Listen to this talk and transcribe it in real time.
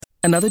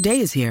Another day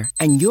is here,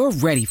 and you're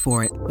ready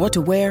for it. What to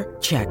wear?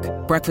 Check.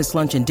 Breakfast,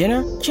 lunch, and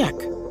dinner? Check.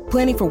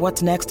 Planning for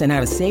what's next and how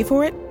to save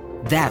for it?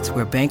 That's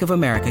where Bank of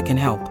America can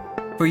help.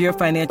 For your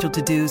financial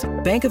to-dos,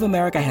 Bank of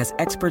America has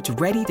experts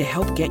ready to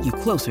help get you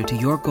closer to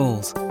your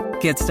goals.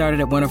 Get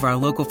started at one of our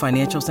local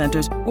financial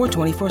centers or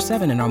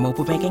 24/7 in our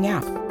mobile banking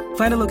app.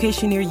 Find a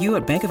location near you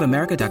at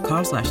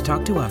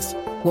bankofamerica.com/talktous.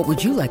 What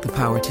would you like the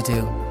power to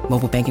do?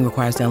 Mobile banking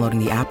requires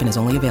downloading the app and is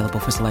only available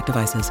for select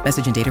devices.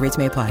 Message and data rates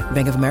may apply.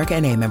 Bank of America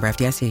N.A., member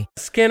FDIC.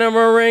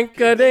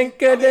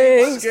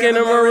 Skinnamarink-a-dink-a-ding,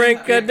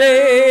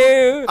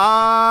 skinnamarink-a-ding.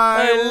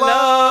 I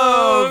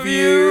love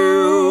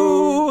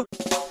you.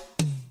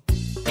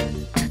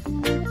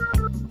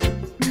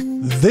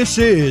 This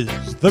is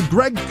the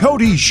Greg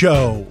Cote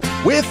Show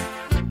with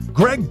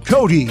Greg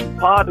Cote.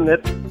 Pardon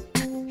it.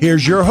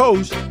 Here's your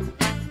host,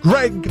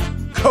 Greg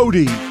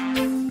Cote.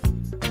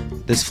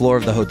 This floor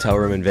of the hotel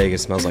room in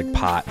Vegas smells like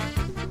pot.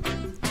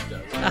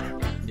 It does.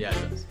 Yeah,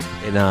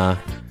 it does.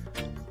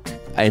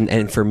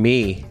 And for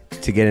me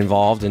to get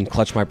involved and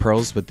clutch my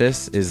pearls with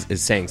this is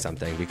saying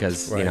something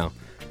because, you know,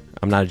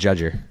 I'm not a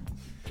judger.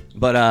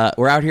 But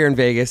we're out here in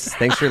Vegas.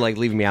 Thanks for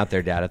leaving me out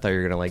there, Dad. I thought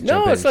you were going to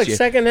jump in. No, it's like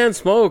secondhand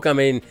smoke. I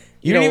mean,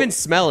 you don't even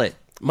smell it.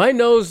 My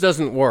nose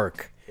doesn't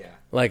work. Yeah.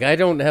 I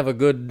don't have a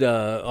good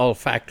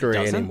olfactory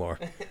anymore.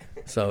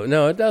 So,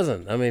 no, it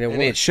doesn't. I mean,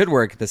 it should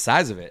work the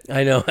size of it.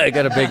 I know. I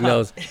got a big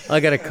nose. I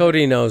got a Cote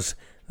nose.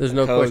 There's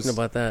no question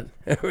about that.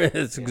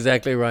 It's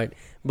exactly right.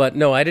 But,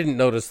 no, I didn't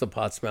notice the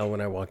pot smell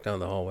when I walked down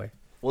the hallway.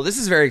 Well, this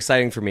is very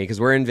exciting for me because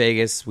we're in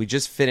Vegas. We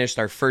just finished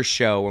our first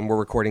show, and we're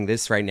recording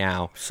this right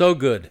now. So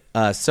good.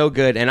 So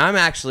good. And I'm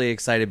actually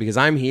excited because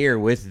I'm here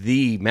with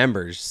the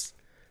members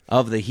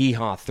of the Hee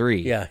Haw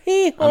 3. Yeah.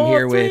 I'm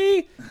here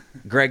with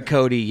Greg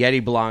Cote,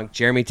 Yeti Blanc,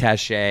 Jeremy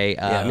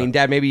Taché. I mean,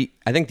 Dad, maybe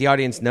I think the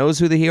audience knows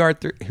who the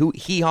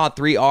Hee Haw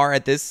 3 are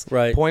at this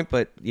point,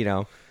 but,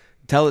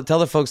 tell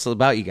the folks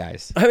about you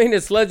guys. I mean,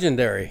 it's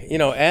legendary.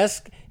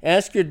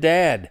 Ask your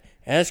dad,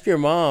 ask your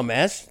mom,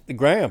 ask the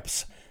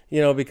Gramps.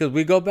 Because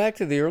we go back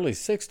to the early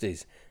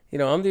 60s.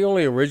 I'm the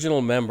only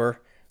original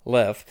member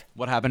left.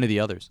 What happened to the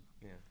others?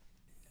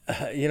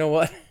 You know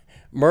what?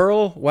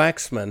 Merle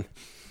Waxman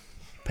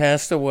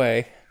passed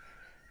away.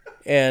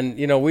 And,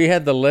 we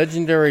had the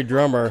legendary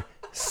drummer,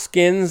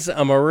 Skins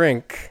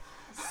Amarink.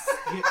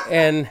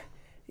 And,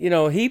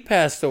 he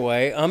passed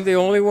away. I'm the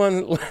only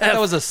one left. That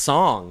was a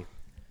song.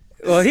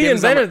 Well, he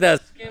invented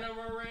that.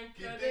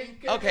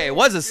 Okay, it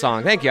was a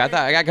song. Thank you. I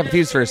got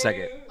confused for a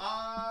second.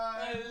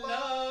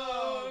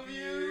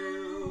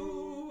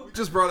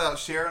 Just brought out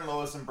Sharon,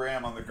 Lois, and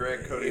Bram on the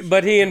Greg Cote Show.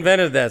 But he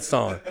invented that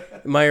song.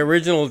 My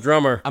original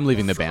drummer. I'm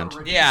leaving the band.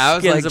 Yeah, I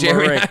was Skins like,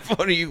 Jeremy,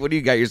 Amarink. what do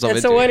you got yourself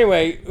into? So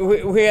anyway,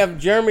 we have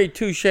Jeremy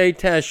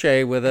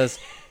Taché with us.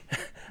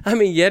 I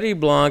mean, Yeti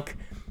Blanc.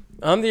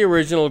 I'm the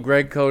original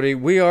Greg Cote.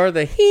 We are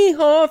the Hee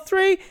Haw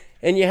 3.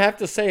 And you have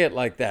to say it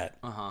like that.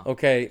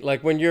 Okay?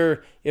 Like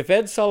if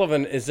Ed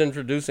Sullivan is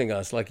introducing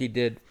us like he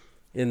did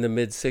in the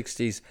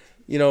mid-'60s,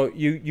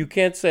 you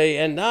can't say,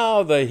 and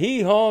now the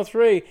Hee Haw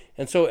 3.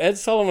 And so Ed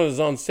Sullivan is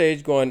on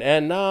stage going,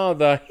 and now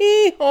the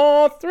Hee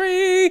Haw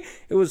 3.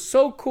 It was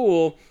so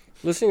cool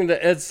listening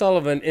to Ed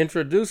Sullivan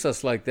introduce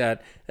us like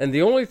that. And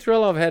the only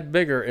thrill I've had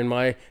bigger in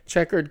my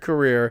checkered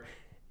career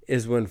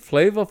is when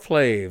Flava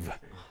Flav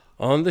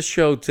on the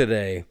show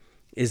today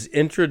is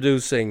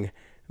introducing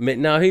me.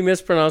 Now, he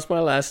mispronounced my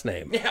last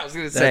name. Yeah, I was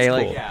going to say,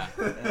 cool.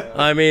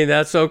 I mean,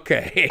 that's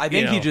okay. I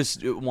think he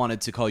just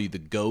wanted to call you the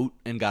GOAT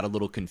and got a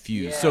little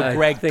confused. Yeah, so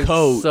Greg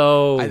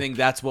Cote, I think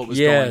that's what was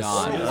going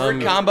on.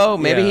 Word combo.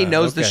 Maybe he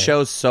knows the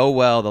show so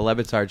well, the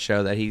Lebitard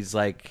show, that he's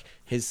like,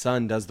 his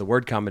son does the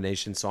word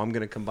combination, so I'm going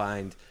to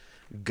combine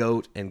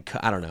GOAT and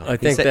I don't know. I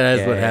think that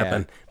is what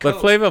happened. But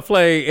Flava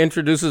Flav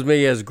introduces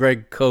me as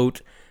Greg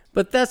Cote.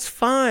 But that's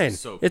fine.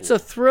 So cool. It's a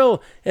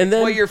thrill. And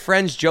then what your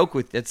friends joke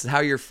with. It's how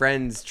your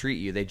friends treat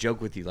you. They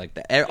joke with you like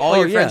that. All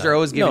your friends are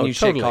always giving you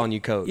shit, calling you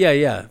Cote.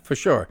 Yeah, for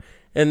sure.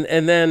 And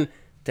then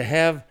to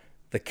have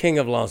the king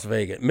of Las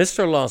Vegas,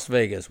 Mr. Las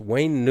Vegas,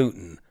 Wayne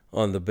Newton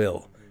on the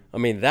bill. I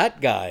mean,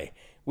 that guy.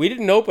 We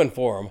didn't open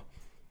for him,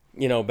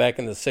 back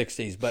in the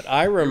 60s. But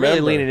I remember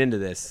really leaning into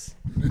this.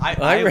 I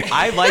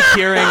like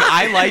hearing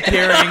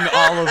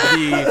all of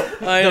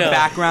the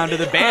background of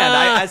the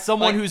band. As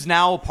someone who's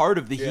now a part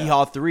of the Hee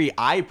Haw 3,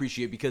 I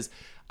appreciate it because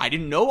I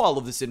didn't know all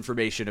of this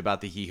information about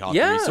the Hee Haw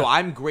 3, so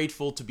I'm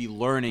grateful to be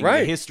learning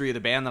the history of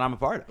the band that I'm a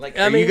part of.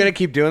 Are you going to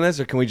keep doing this,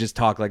 or can we just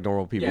talk like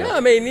normal people? Yeah, I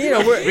mean,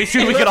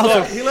 we could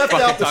also. He left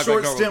out the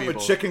short stint with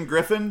Chicken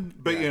Griffin,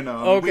 but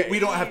we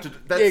don't have to.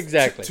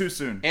 That's too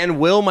soon. And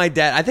will my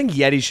dad? I think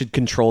Yeti should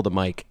control the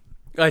mic.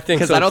 I think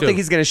because I don't think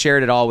he's going to share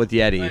it at all with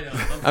Yeti.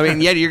 I mean,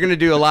 Yeti, you're going to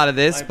do a lot of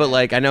this, but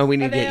I know we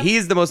need.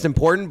 He's the most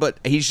important, but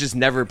he's just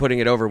never putting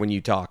it over when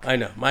you talk. I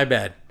know, my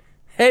bad.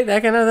 Hey,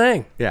 that kind of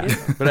thing. Yeah,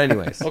 but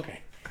anyways,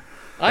 okay.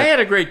 I had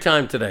a great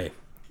time today.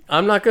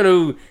 I'm not going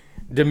to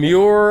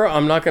demur.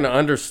 I'm not going to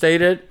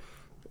understate it.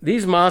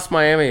 These Moss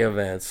Miami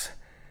events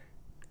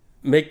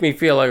make me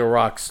feel like a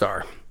rock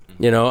star.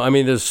 I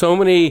mean, there's so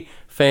many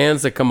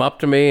fans that come up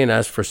to me and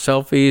ask for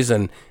selfies,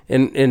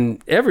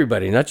 and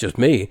everybody, not just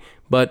me,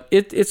 but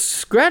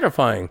it's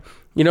gratifying,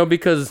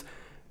 because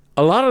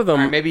a lot of them.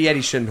 Right, maybe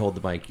Eddie shouldn't hold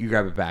the mic. You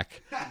grab it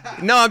back.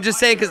 No, I'm just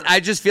saying because I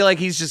just feel like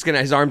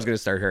his arm's gonna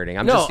start hurting.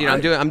 I'm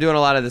doing a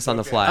lot of this on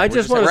the fly.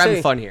 We're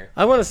having fun here.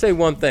 I want to say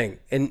one thing,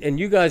 and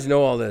you guys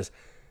know all this.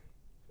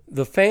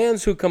 The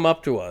fans who come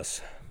up to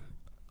us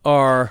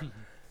are,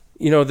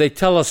 they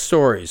tell us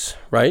stories,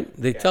 right?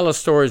 They tell us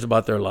stories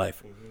about their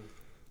life.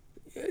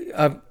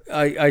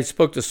 I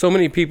spoke to so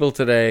many people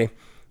today.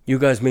 You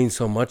guys mean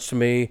so much to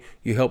me.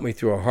 You helped me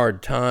through a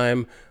hard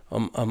time.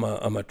 I'm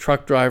a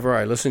truck driver.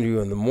 I listen to you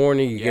in the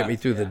morning. You get me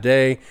through the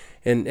day.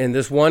 And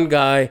this one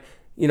guy,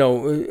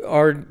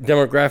 our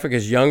demographic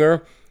is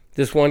younger.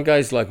 This one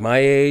guy's like my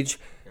age.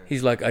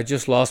 He's like, I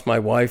just lost my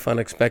wife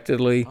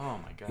unexpectedly. Oh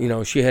my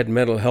God. She had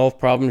mental health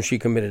problems. She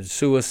committed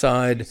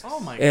suicide. Oh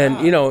my God.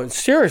 And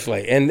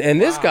seriously. And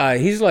this guy,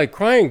 he's like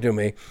crying to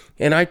me.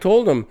 And I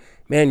told him,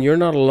 man, you're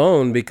not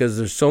alone, because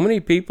there's so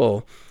many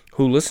people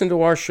who listen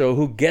to our show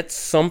who get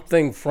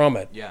something from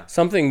it. Yeah.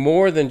 Something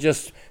more than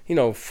just,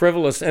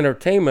 frivolous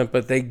entertainment,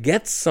 but they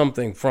get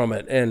something from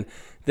it. And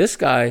this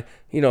guy,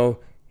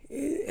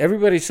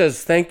 everybody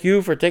says, thank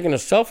you for taking a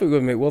selfie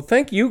with me. Well,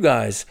 thank you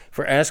guys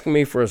for asking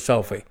me for a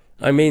selfie.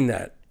 I mean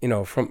that,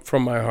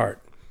 from my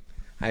heart.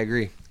 I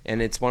agree. And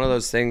it's one of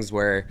those things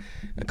where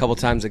a couple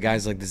times the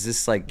guy's like, does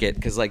this get,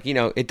 because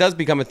it does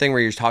become a thing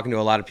where you're talking to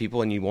a lot of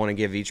people and you want to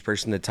give each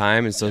person the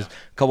time. And so a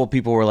couple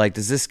people were like,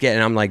 does this get,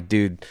 and I'm like,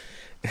 dude,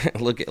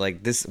 look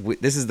at this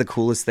is the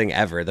coolest thing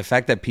ever. The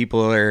fact that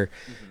people are,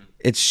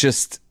 it's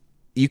just,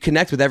 you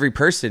connect with every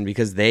person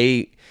because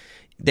they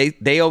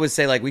always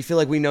say we feel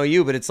like we know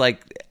you, but it's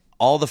like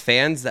all the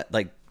fans that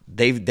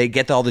they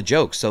get all the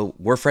jokes. So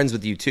we're friends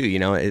with you too,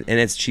 and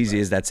it's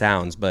cheesy as that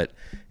sounds, but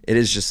it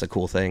is just a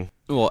cool thing.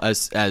 Well,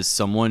 as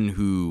someone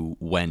who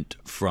went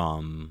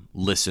from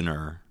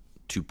listener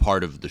to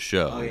part of the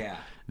show,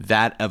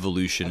 that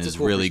evolution is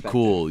really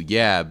cool.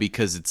 Yeah,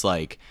 because it's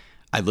like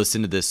I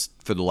listened to this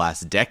for the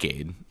last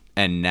decade,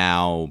 and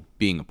now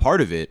being a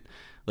part of it,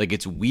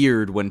 it's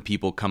weird when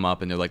people come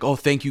up and they're like, "Oh,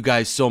 thank you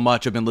guys so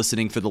much. I've been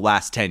listening for the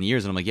last 10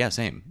 years." And I'm like, "Yeah,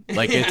 same."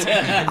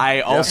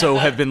 I also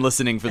have been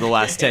listening for the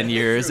last 10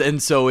 years.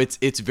 And so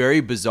it's very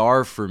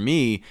bizarre for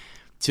me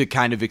to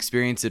kind of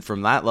experience it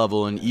from that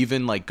level. And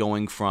even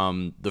going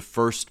from the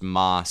first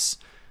Moss,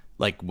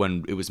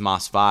 when it was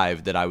Moss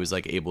 5 that I was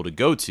able to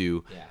go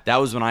to, that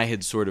was when I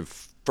had sort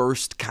of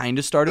first kind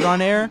of started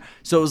on air.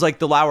 So it was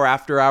the Lauer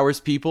After Hours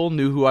people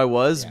knew who I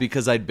was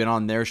because I'd been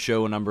on their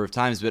show a number of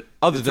times. But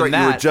other than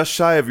that, you were just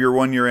shy of your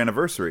 1 year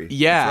anniversary.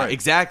 Yeah,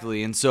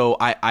 exactly. And so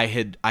I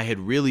had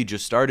really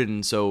just started.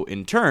 And so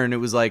in turn, it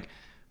was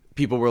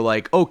people were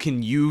like, "Oh,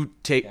 can you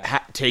take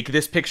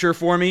this picture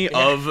for me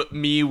of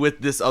me with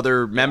this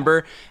other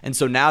member?" And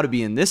so now to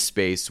be in this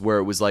space where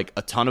it was a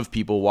ton of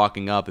people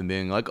walking up and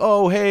being like,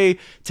 "Oh, hey,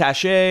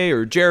 Taché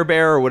or Jer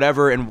Bear or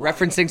whatever," and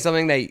referencing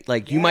something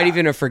that you might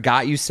even have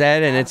forgot you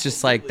said, and it's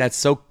just that's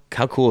so.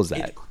 How cool is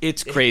that?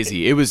 It's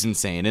crazy. It was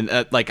insane.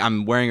 And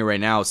I'm wearing it right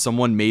now.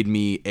 Someone made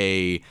me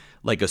a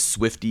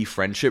Swiftie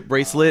friendship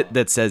bracelet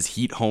that says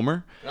Heat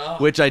Homer,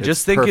 which I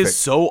just think is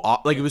so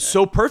it was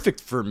so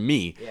perfect for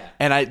me. Yeah.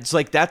 And it's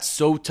that's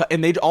so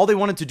and all they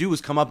wanted to do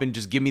was come up and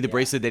just give me the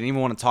bracelet. They didn't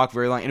even want to talk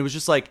very long. And it was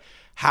just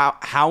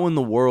how in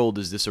the world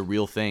is this a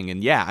real thing?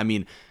 And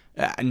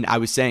and I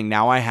was saying,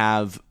 now I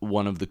have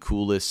one of the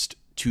coolest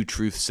 2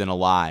 truths and a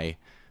lie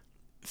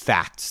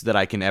facts that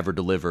I can ever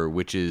deliver,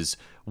 which is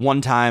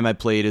one time I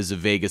played as a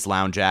Vegas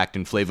lounge act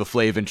and Flava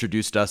Flav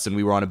introduced us and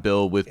we were on a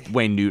bill with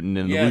Wayne Newton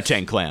and the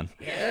Wu-Tang Clan.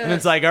 Yes. And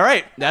it's all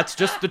right, that's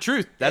just the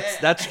truth.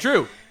 That's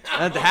true.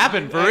 That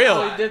happened for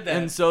real.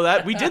 And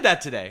so we did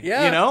that today.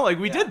 Yeah.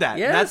 We did that.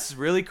 Yes. And that's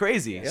really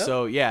crazy. Yep.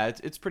 So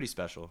it's pretty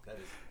special.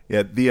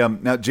 Yeah.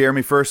 Now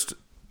Jeremy, first,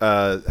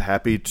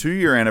 happy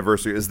 2-year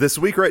anniversary is this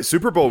week, right?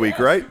 Super Bowl week,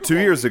 right? 2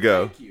 years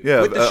ago. Thank you.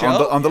 Yeah,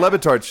 on the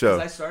Levitard show.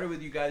 I started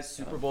with you guys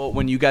Super Bowl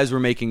when you guys were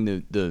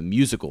making the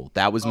musical.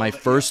 That was my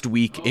first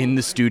week in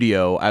the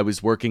studio. I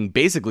was working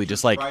basically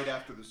just right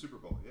after the Super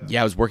Bowl.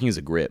 Yeah, I was working as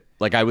a grip.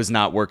 I was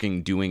not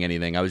working doing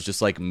anything. I was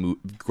just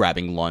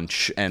grabbing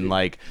lunch and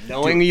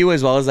knowing you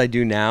as well as I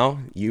do now.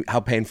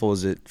 How painful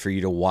is it for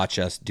you to watch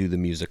us do the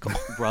musical?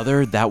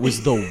 Brother, that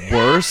was the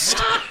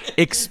worst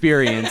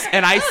experience.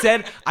 And I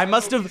said I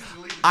must have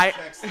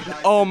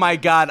oh my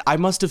God, I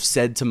must have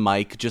said to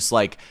Mike just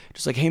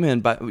hey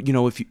man, but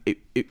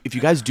if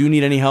you guys do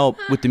need any help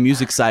with the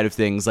music side of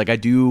things, I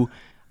do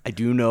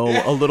know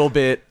a little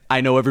bit. I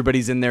know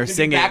everybody's in there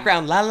singing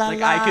background la la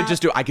la.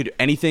 I could do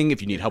anything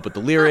if you need help with the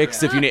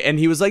lyrics, and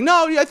he was like,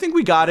 "No, I think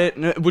we got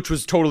it," which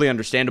was totally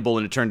understandable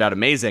and it turned out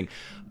amazing.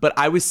 But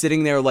I was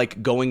sitting there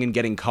going and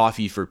getting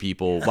coffee for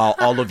people while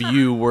all of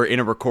you were in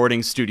a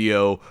recording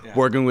studio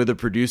working with a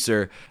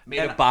producer. Made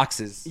of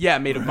boxes. Yeah,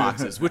 made of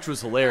boxes, which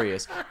was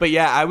hilarious. But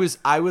yeah, I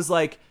was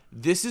like,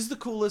 this is the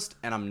coolest,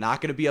 and I'm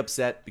not going to be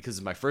upset because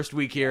it's my first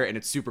week here and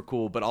it's super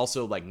cool. But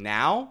also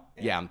now,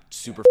 I'm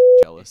super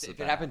jealous.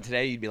 If it happened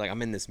today, you'd be like,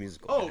 I'm in this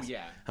musical. Oh,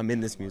 yeah. I'm in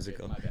this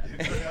musical.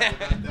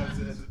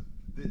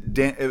 This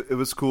Dan, it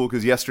was cool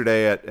because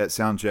yesterday at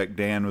Soundcheck,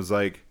 Dan was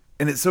like,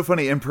 and it's so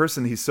funny in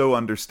person. He's so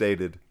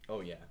understated.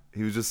 Oh yeah.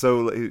 He was just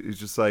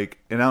like,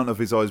 and I don't know if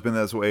he's always been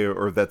this way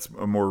or if that's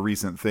a more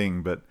recent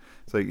thing, but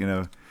it's like,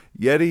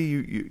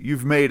 Yeti,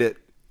 you've made it.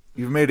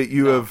 You've made it.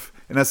 You have.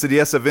 And I said,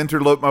 yes, I've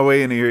interloped my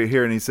way in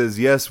here. And he says,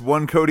 yes,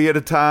 one Cote at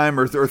a time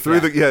or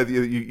through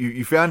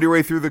you found your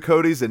way through the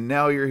Cotes and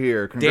now you're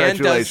here.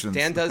 Congratulations.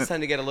 Dan does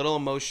tend to get a little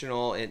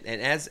emotional.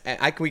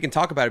 And we can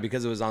talk about it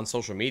because it was on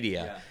social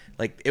media.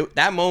 Yeah.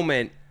 That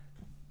moment,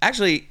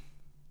 actually,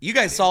 you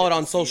guys saw it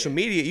on social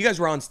media. You guys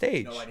were on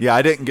stage. Yeah,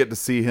 I didn't get to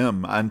see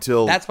him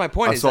until that's my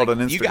point. I saw it on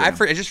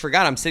Instagram. I just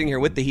forgot I'm sitting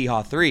here with the Hee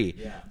Haw 3.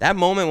 Yeah. That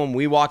moment when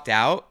we walked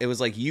out, it was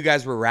like you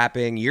guys were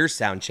wrapping your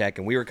sound check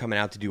and we were coming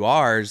out to do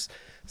ours.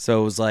 So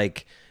it was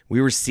like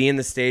we were seeing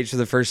the stage for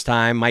the first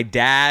time. My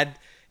dad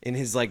in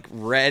his like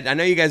red. I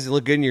know you guys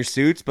look good in your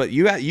suits, but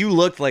you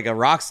looked like a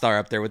rock star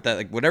up there with that,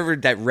 like whatever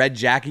that red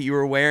jacket you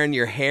were wearing,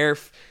 your hair.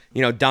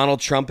 Donald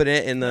Trump in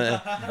it in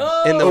the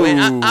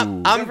wind.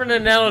 I'm different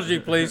analogy,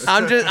 please.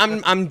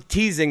 I'm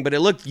teasing, but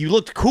you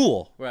looked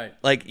cool, right?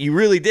 Like you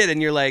really did, and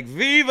you're like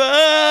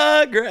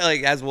Viva,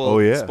 like as well. Oh,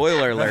 yeah.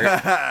 Spoiler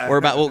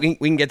alert. We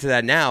can get to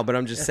that now, but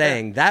I'm just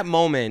saying that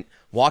moment,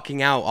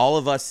 walking out, all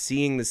of us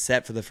seeing the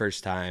set for the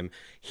first time,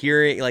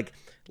 hearing like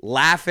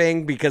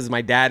laughing because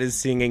my dad is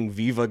singing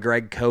Viva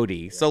Greg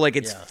Cote, so like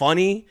it's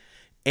funny,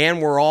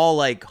 and we're all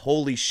like,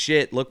 holy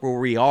shit, look where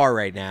we are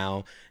right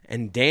now.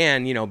 And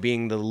Dan,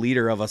 being the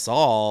leader of us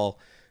all,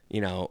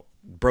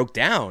 broke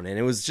down. And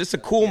it was just a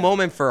cool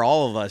moment for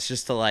all of us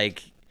just to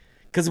like,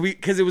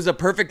 because it was a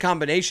perfect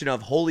combination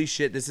of holy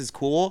shit, this is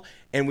cool.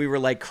 And we were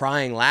like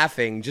crying,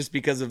 laughing just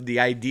because of the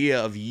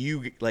idea of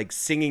you like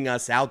singing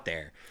us out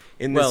there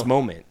in this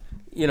moment.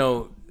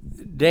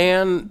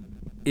 Dan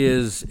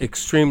is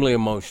extremely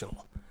emotional.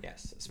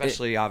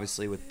 Especially,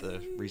 obviously, with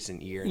the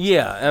recent year.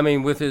 Yeah, I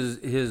mean, with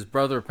his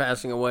brother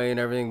passing away and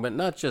everything, but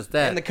not just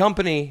that. And the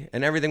company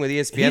and everything with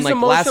ESPN, the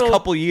last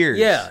couple years.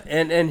 Yeah,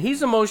 and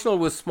he's emotional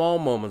with small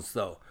moments,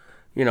 though.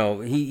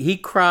 He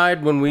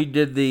cried when we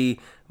did the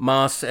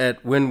Moss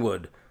at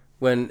Wynwood,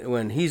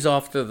 when he's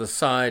off to the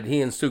side,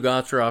 he and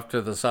Stugatz are off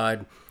to the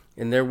side,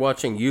 and they're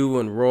watching you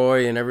and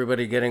Roy and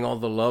everybody getting all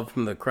the love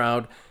from the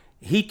crowd.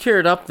 He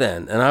teared up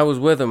then, and I was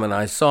with him, and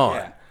I saw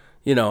it.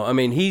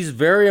 He's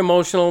very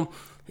emotional.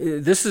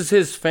 This is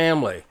his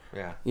family.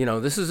 Yeah.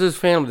 This is his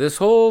family. This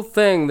whole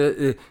thing,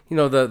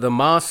 the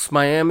Moss,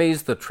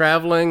 Miamis, the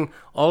traveling,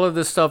 all of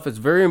this stuff is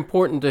very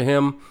important to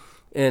him,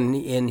 and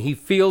he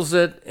feels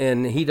it,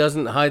 and he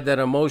doesn't hide that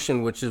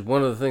emotion, which is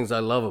one of the things I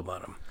love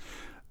about him.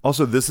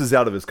 Also, this is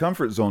out of his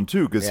comfort zone,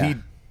 too, because he,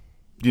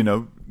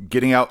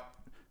 getting out,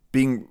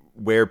 being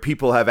where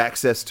people have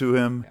access to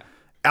him. Yeah.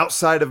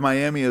 Outside of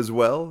Miami as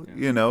well,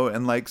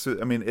 and like, so,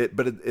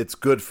 it's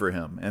good for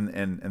him,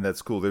 and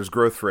that's cool. There's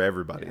growth for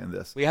everybody in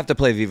this. We have to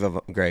play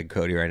Viva Greg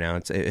Cote right now.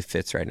 It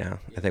fits right now.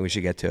 I think we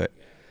should get to it.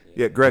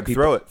 Yeah, Greg,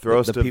 throw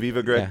us to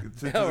Viva Greg.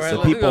 Yeah.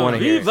 The people want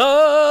to hear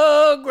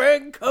Viva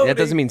Greg Cote. That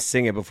doesn't mean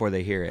sing it before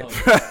they hear it.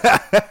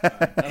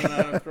 I don't know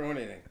how to throw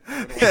anything.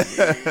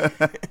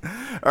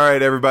 All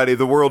right, everybody,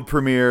 the world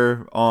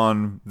premiere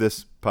on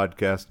this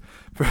podcast.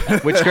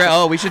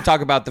 We should talk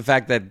about the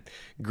fact that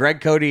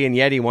Greg Cote and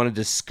Yeti wanted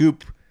to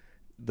scoop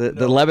the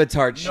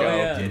Lebitard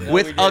show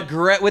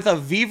with a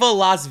Viva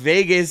Las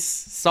Vegas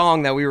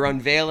song that we were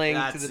unveiling.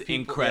 That's to the people.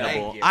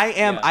 incredible.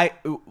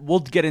 We'll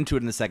get into it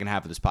in the second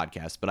half of this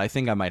podcast, but I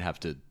think I might have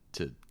to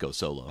go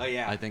solo. Oh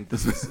yeah, I think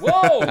this is.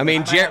 Whoa! I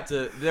mean,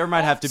 there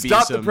might have to be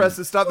Stop some. the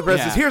presses. Stop the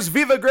presses. Yeah. Here's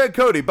Viva Greg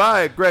Cote.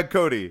 Bye, Greg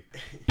Cote.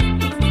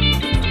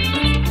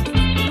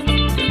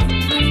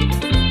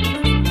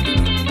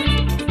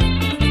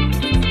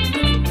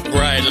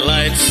 Bright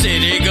light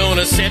city,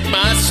 gonna set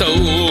my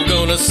soul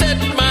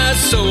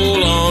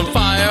on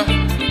fire.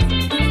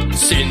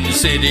 Sin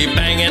City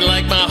banging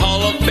like my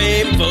Hall of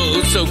Fame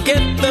vote, so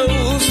get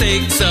those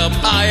stakes up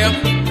higher.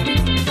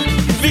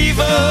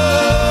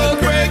 Viva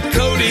Greg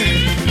Cote,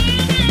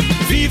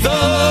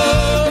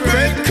 Viva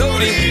Greg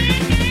Cote.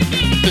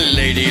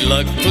 Lady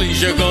Luck,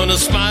 please, you're gonna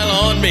smile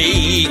on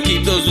me.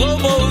 Keep those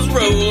Lobos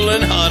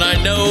rolling hard, I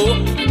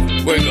know.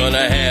 We're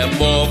gonna have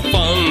more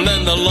fun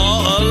than the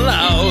law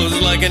allows,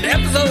 like an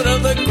episode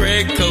of the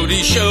Greg Cote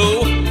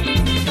Show.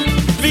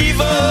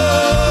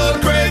 Viva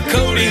Greg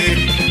Cote!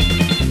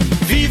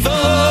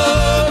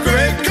 Viva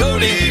Greg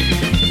Cote!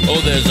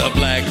 Oh, there's a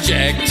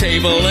blackjack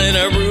table and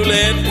a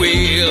roulette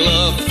wheel,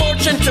 a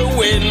fortune to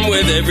win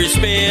with every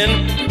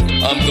spin.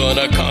 I'm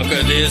gonna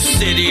conquer this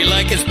city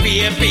like it's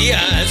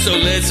PFPI, so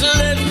let's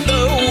let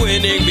the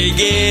winning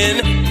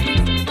begin.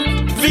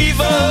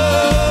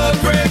 Viva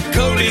Greg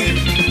Cote!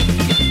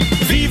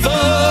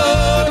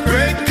 Viva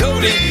Greg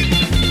Cote!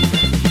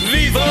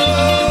 Viva,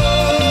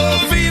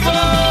 Viva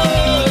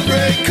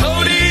Greg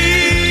Cote!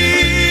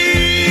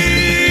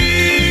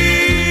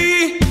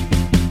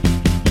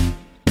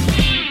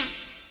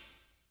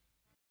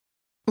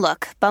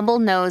 Look, Bumble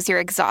knows you're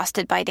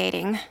exhausted by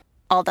dating.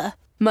 All the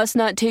must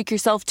not take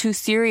yourself too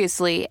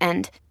seriously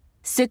and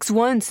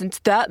 6'1" since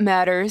that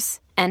matters.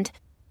 And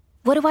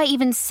What do I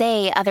even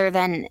say other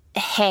than,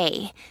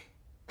 hey?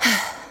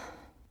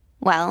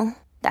 Well,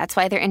 that's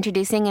why they're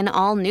introducing an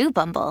all-new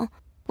Bumble,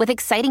 with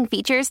exciting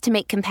features to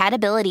make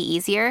compatibility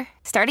easier,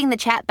 starting the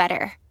chat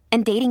better,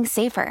 and dating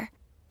safer.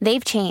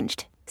 They've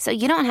changed, so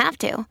you don't have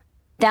to.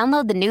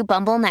 Download the new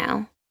Bumble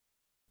now.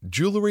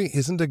 Jewelry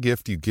isn't a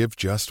gift you give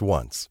just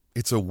once.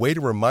 It's a way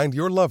to remind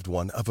your loved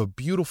one of a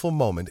beautiful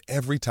moment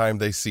every time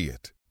they see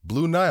it.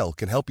 Blue Nile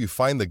can help you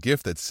find the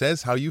gift that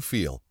says how you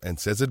feel and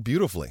says it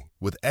beautifully,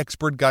 with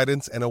expert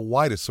guidance and a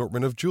wide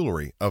assortment of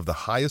jewelry of the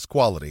highest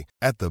quality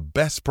at the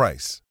best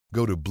price.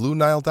 Go to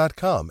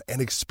BlueNile.com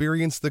and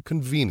experience the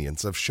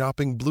convenience of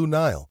shopping Blue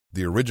Nile,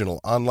 the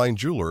original online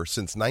jeweler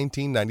since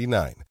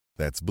 1999.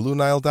 That's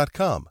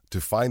BlueNile.com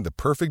to find the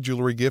perfect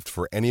jewelry gift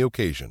for any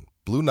occasion.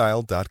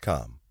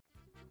 BlueNile.com.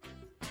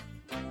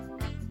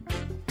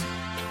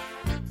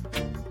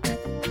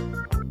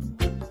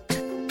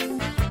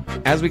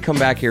 As we come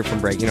back here from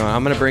break,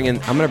 I'm gonna bring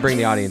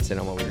the audience in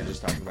on what we were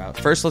just talking about.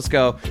 First, let's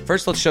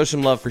show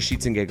some love for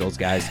Sheets and Giggles,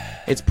 guys.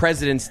 It's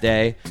President's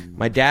Day.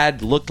 My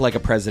dad looked like a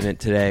president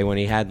today when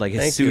he had like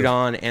his suit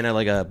on and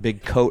a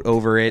big coat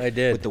over it. I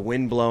did. With the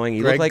wind blowing.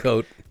 You Greg looked like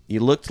coat.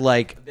 You looked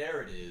like.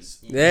 There it is.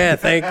 Yeah,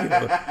 thank you.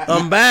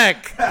 I'm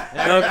back.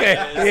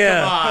 Okay,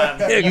 yeah.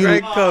 Yeah,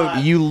 Greg coat.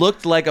 You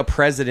looked like a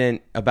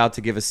president about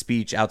to give a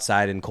speech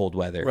outside in cold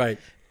weather. Right.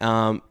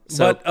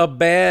 But a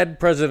bad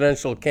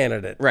presidential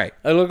candidate. Right.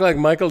 I look like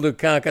Michael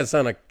Dukakis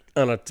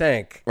on a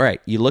tank. Right.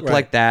 You look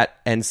like that.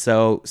 And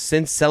so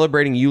since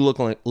celebrating you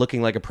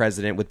looking like a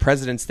president, with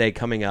President's Day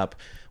coming up,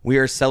 we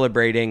are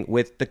celebrating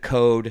with the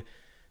code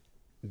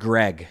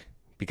Greg,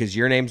 because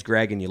your name's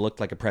Greg and you look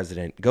like a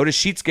president. Go to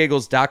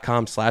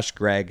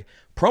sheetsgiggles.com/Greg,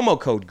 promo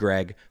code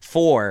Greg,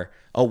 for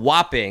a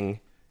whopping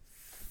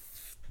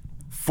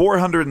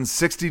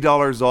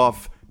 $460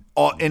 off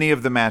any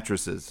of the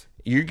mattresses.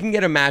 You can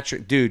get a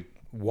mattress, dude.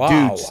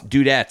 Wow.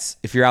 Dudettes,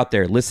 if you're out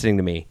there listening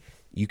to me,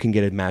 you can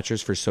get a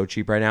mattress for so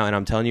cheap right now. And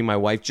I'm telling you, my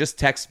wife just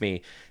texted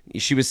me.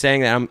 She was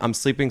saying that I'm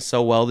sleeping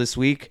so well this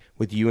week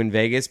with you in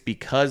Vegas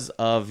because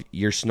of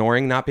your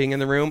snoring not being in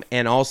the room,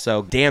 and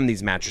also, damn,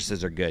 these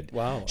mattresses are good.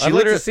 Wow. I'd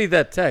like to see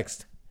that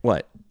text.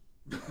 What?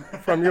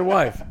 From your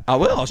wife. I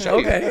will. I'll show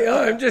you. Okay.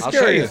 I'm just I'll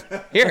curious. show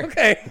you. Here.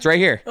 Okay. It's right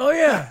here. Oh,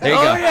 yeah. There you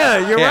go. Oh,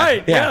 yeah. You're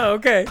right. Yeah.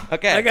 Okay.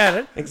 Okay. I got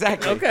it.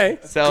 Exactly. Okay.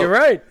 So you're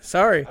right.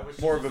 Sorry.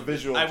 More of a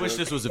visual. I wish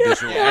this was a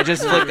visual. I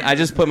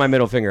just put my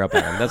middle finger up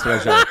at him. That's what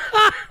I showed.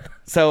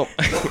 So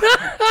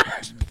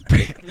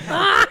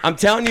I'm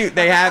telling you,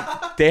 they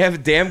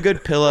have damn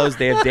good pillows,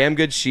 they have damn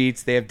good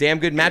sheets, they have damn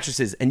good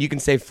mattresses, and you can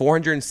save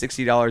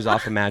 $460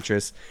 off a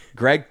mattress.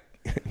 Greg,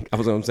 I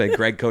was going to say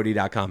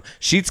GregCody.com,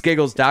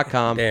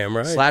 sheetsgiggles.com Damn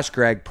right.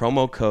 /Greg,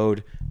 promo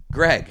code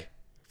Greg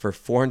for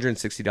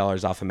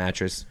 $460 off a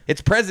mattress.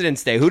 It's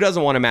President's Day. Who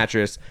doesn't want a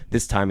mattress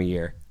this time of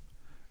year?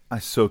 I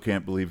so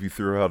can't believe you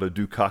threw out a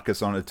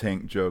Dukakis on a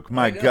tank joke.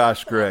 My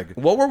gosh, Greg.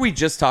 What were we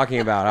just talking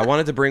about? I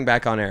wanted to bring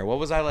back on air. What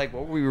was I like?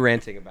 What were we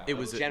ranting about? It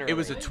was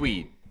a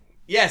tweet.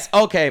 Yes.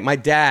 Okay. My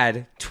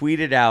dad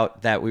tweeted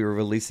out that we were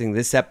releasing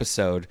this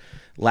episode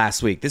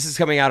last week. This is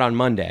coming out on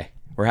Monday.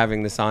 We're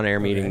having this on-air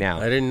meeting now.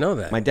 I didn't know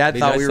that. My dad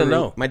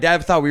thought My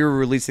dad thought we were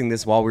releasing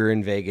this while we were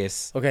in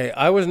Vegas. Okay,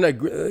 I was not.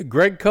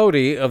 Greg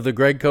Cote of the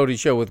Greg Cote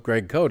Show with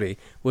Greg Cote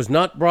was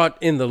not brought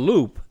in the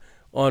loop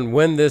on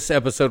when this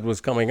episode was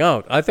coming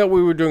out. I thought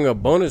we were doing a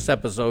bonus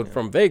episode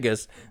from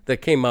Vegas that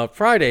came out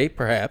Friday,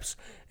 perhaps,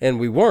 and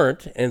we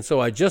weren't. And so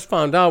I just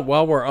found out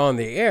while we're on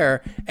the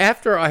air,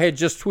 after I had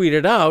just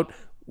tweeted out,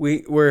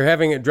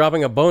 we're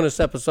dropping a bonus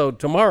episode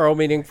tomorrow,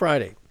 meaning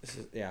Friday.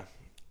 Yeah.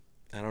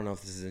 I don't know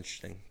if this is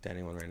interesting to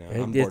anyone right now.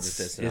 I'm bored with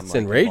this. It's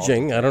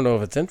enraging. I don't know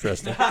if it's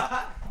interesting.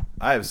 I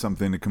have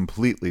something to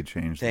completely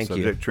change the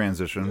subject.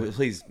 Transition.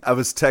 Please. I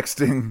was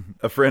texting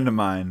a friend of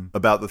mine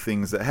about the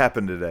things that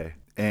happened today,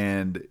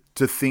 and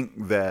to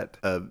think that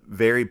a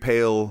very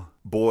pale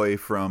boy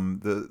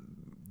from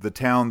the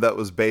town that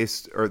was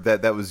based, or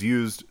that was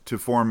used to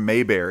form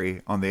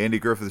Mayberry on the Andy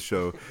Griffith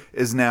Show,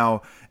 is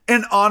now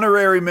an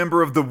honorary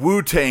member of the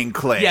Wu-Tang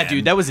Clan. Yeah,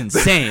 dude, that was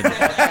insane.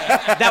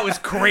 That was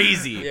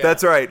crazy. Yeah.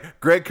 That's right.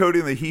 Greg Cote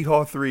and the Hee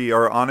Haw 3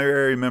 are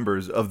honorary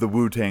members of the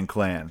Wu-Tang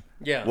Clan.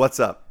 Yeah. What's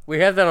up? We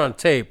had that on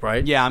tape,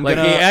 right? Yeah, he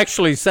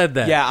actually said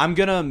that. Yeah, I'm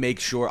gonna make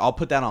sure I'll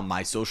put that on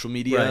my social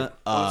media. Right. Let's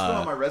put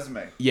on my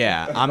resume.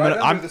 Yeah,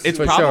 it's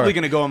probably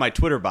gonna go in my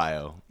Twitter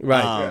bio.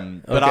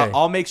 Right. But Okay.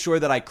 I'll make sure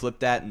that I clip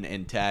that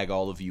and tag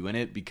all of you in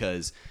it,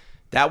 because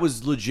that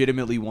was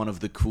legitimately one of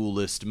the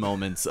coolest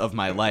moments of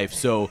my life.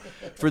 So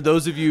for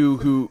those of you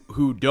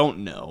who don't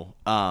know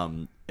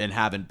and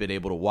haven't been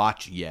able to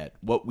watch yet,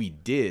 what we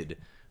did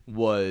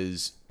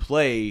was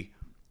play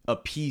a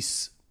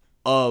piece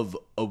of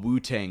a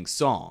Wu-Tang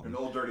song. An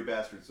old Dirty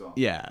Bastard song.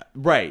 Yeah,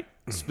 right.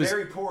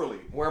 Very poorly.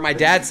 Where my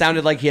dad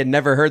sounded like he had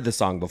never heard the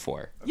song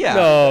before. Yeah.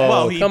 No,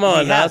 Well, come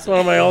on. That's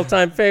one of my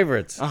all-time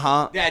favorites.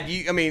 Dad,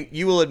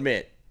 you will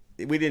admit,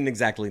 we didn't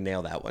exactly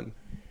nail that one.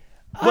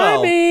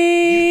 Well, I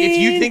mean, If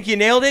you think you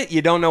nailed it,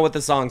 you don't know what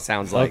the song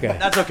sounds like. Okay.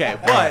 That's okay.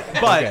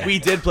 But we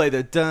did play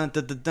the dun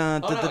dun dun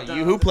dun Oh, dun no, dun.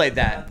 who played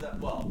that?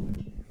 Well,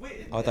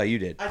 Oh, I thought you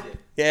did. I did.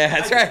 Yeah,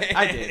 that's right.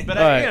 I did, but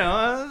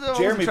Right.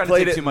 Jeremy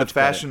played it in the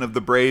fashion of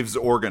the Braves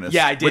organist.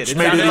 Yeah, I did. Which It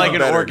made it sounded even like an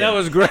better. organ. That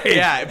was great.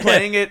 Yeah,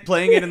 playing it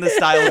in the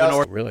style of an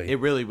organ. Really? It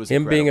really was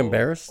Him being incredible.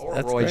 embarrassed. Or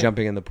That's Roy great.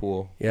 jumping in the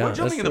pool. Yeah, Or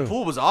jumping in that's the true.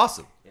 pool was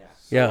awesome.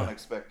 Yeah.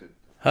 Unexpected.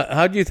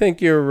 How do you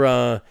think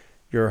your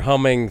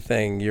humming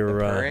thing, The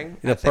purring?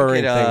 the I think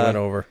purring it, thing went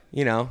over?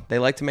 You know, they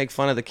like to make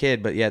fun of the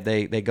kid, but yet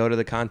they go to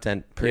the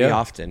content pretty Yeah.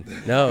 often.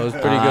 No, it was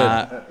pretty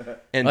good.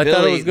 And I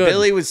thought it was good.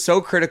 Billy was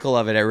so critical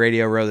of it at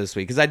Radio Row this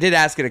week because I did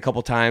ask it a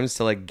couple times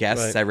to like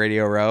guests Right. at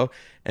Radio Row,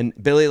 and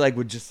Billy like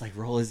would just like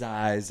roll his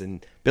eyes,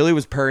 and Billy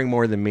was purring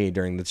more than me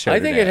during the show. I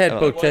think today. it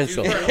had Oh.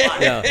 potential.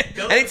 Yeah.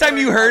 Anytime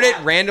you heard it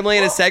randomly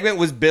in a segment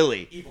was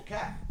Billy. Evil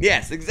cat.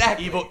 Yes,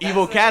 exactly.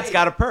 Evil cat's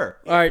got a purr.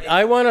 All right,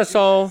 I want us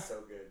all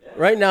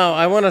right now.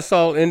 I want us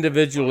all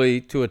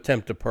individually to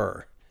attempt to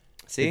purr.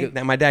 See,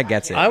 now my dad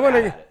gets it. I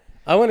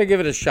want to give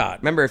it a shot.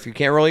 Remember, if you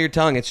can't roll your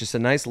tongue, it's just a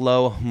nice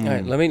low. All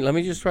right, let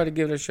me just try to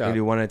give it a You shot.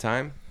 do one at a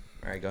time.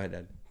 All right, go ahead,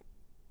 Dad.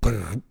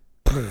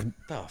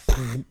 Oh,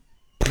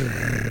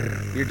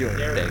 you're doing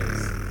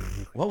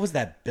things. What was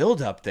that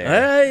build up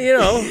there? You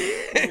know,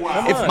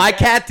 If my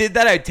cat did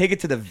that, I'd take it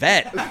to the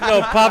vet.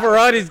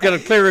 Pavarotti's got to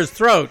clear his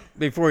throat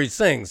before he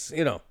sings.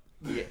 You know.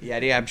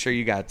 Yeah, I'm sure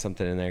you got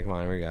something in there. Come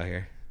on, here we go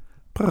here.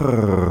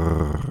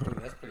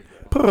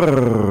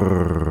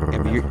 Yeah,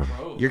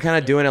 but you're kind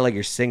of doing it like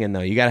you're singing,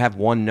 though. You got to have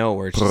one note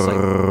where it's just like,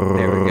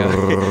 there we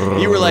go.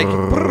 You were like,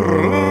 all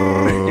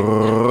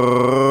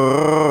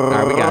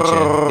right, we got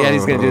you. Yeah,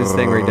 he's going to do this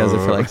thing where he does it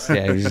for like,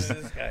 yeah, he's just,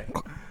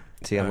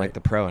 see, I'm like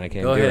the pro and I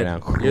can't Go do ahead. it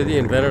now. You're the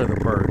inventor of the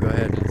purr. Go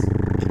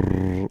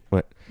ahead.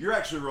 What? You're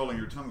actually rolling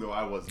your tongue, though.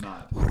 I was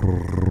not.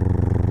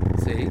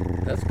 See,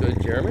 that's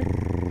good, Jeremy.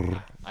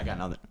 I got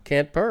nothing.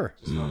 Can't purr.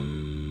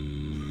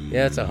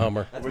 Yeah, it's a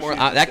hummer. That's more,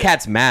 that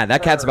cat's mad.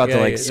 That cat's about to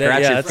like scratch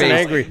his that's an face.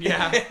 angry.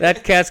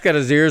 That cat's got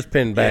his ears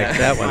pinned back.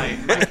 That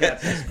one. My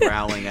cat's just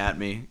growling at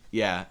me.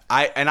 Yeah,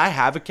 I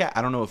have a cat.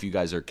 I don't know if you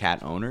guys are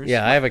cat owners.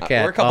 Yeah, I have a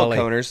cat. We're a couple Ollie.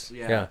 coners.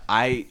 Yeah.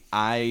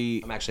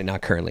 I'm actually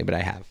not currently, but I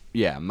have.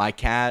 Yeah, my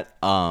cat.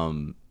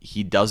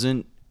 He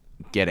doesn't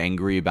get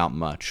angry about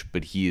much,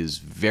 but he is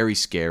very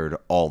scared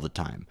all the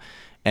time,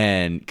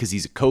 and because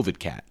he's a COVID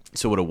cat.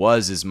 So what it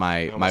was is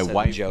my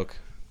wife. Joke.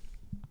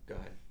 Go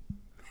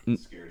ahead.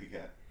 Scaredy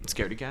cat.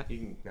 Scaredy cat?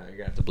 You're gonna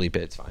have to bleep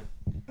it. It's fine.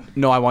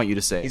 No, I want you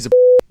to say it. He's a.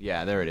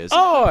 Yeah, there it is.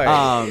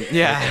 Oh.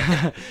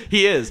 Yeah,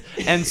 he is.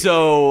 And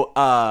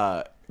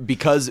so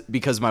because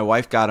my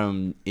wife got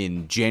him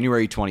in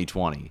January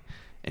 2020,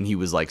 and he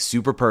was like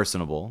super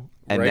personable,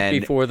 and right then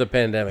before the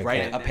pandemic.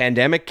 right A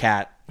pandemic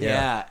cat.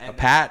 yeah, A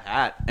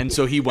pat. and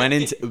so he went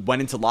into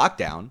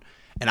lockdown.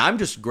 And I'm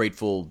just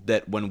grateful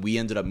that when we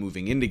ended up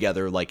moving in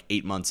together, like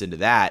 8 months into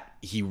that,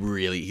 he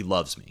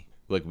loves me.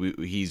 Like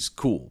he's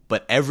cool,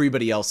 but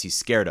everybody else he's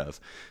scared of.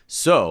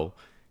 So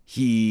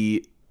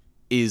he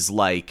is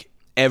like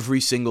every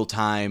single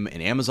time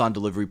an Amazon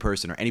delivery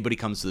person or anybody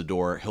comes to the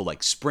door, he'll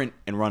like sprint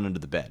and run under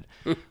the bed.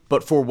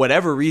 But for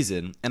whatever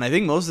reason, and I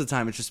think most of the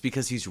time it's just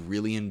because he's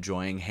really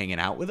enjoying hanging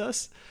out with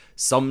us.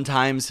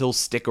 Sometimes he'll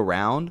stick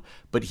around,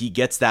 but he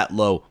gets that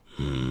low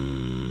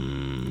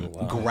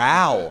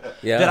growl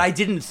that I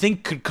didn't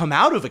think could come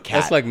out of a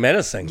cat. That's like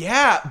menacing.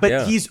 Yeah, but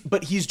Yeah.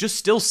 he's just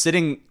still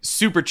sitting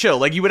super chill.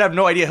 Like you would have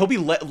no idea. He'll be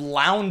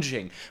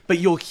lounging, but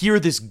you'll hear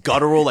this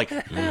guttural like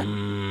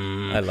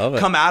I love it.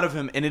 come out of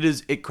him, and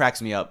it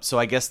cracks me up. So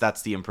I guess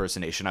that's the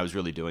impersonation I was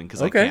really doing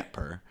because Okay. I can't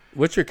purr.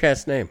 What's your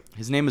cat's name?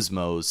 His name is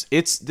Mose.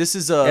 This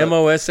is a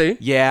M-O-S-E?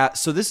 Yeah,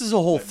 so this is a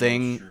whole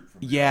thing.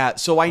 Yeah,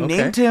 so I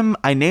named him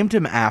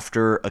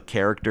after a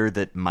character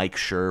that Mike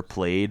Schur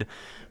played,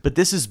 but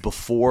this is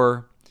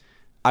before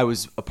I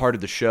was a part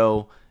of the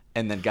show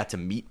and then got to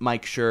meet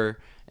Mike Schur.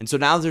 And so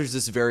now there's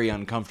this very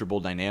uncomfortable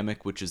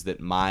dynamic, which is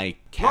that my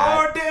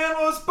cat... Martin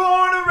was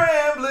born a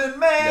rambling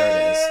man.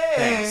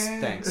 There it is.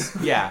 Thanks.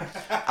 Yeah.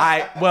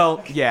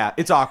 Yeah,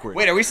 it's awkward.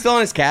 Wait, are we still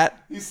on his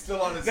cat? He's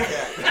still on his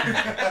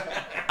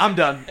cat. I'm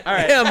done. All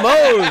right. Yeah,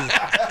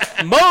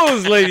 Mose.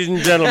 Mose, ladies and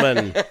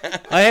gentlemen.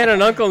 I had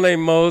an uncle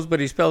named Mose, but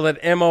he spelled it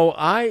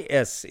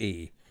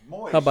M-O-I-S-E.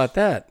 How about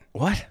that?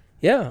 What?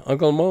 Yeah,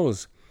 Uncle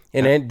Mose.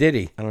 And Aunt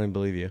Diddy. I don't even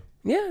believe you.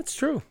 Yeah, it's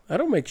true. I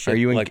don't make shit Are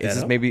you in? like Is that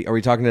this up. maybe? Are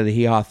we talking to the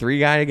Hee Haw 3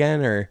 guy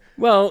again, or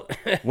Well,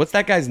 what's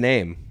that guy's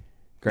name?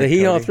 the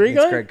Hee Haw 3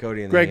 guy? It's Greg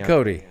Cody. And the Greg Hee Haw.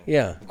 Cody,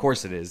 yeah. Of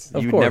course it is.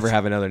 Of You'd course. never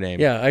have another name.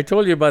 Yeah, I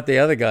told you about the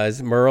other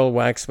guys, Merle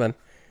Waxman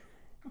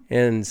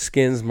and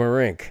Skins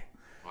Marink.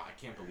 Wow, I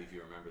can't believe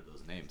you remember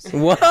those names.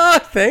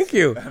 What? Thank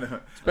you.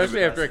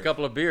 Especially after a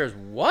couple of beers.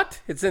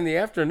 What? It's in the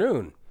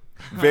afternoon.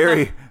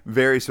 Very,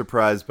 very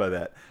surprised by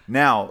that.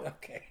 Now,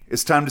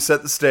 it's time to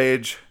set the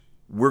stage.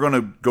 We're going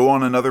to go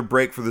on another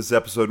break for this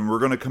episode, and we're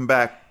going to come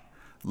back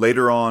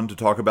later on to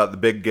talk about the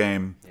big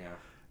game.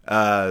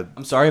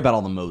 I'm sorry about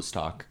all the Mose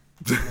talk.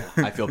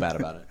 I feel bad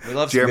about it. We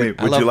love Jeremy,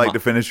 would you like to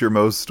finish your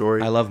Mose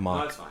story? I love No,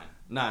 Mock. it's fine.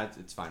 No,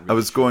 it's fine. I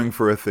was going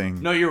for a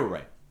thing, No, you were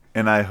right.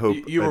 and I hope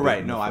You were I right.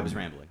 didn't No, I offend was you.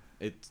 rambling.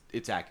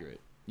 It's accurate.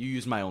 You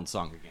used my own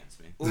song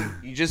against me.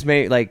 You just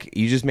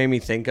made me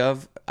think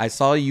of. I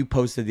saw you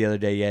posted the other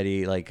day,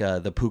 Yeti, like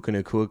the Puka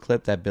Nakua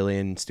clip that Billy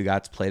and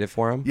Stugatz played it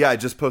for him. Yeah, I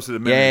just posted a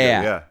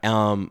minute ago.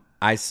 Yeah.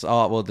 I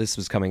saw. Well, this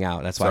was coming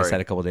out. That's why I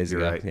said a couple days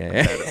ago. Right.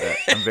 Yeah.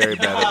 I'm very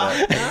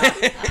bad at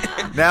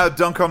that. Now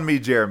dunk on me,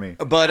 Jeremy.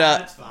 But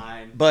that's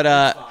fine. But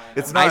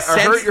it's not.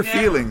 I hurt your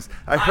feelings.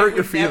 I hurt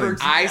your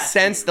feelings. I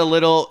sensed a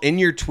little in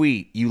your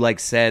tweet. You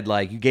said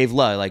you gave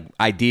love,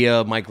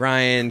 idea. Mike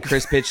Ryan,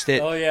 Chris pitched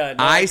it. Oh yeah,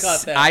 no, I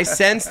caught that. I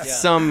sensed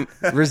some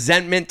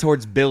resentment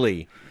towards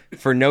Billy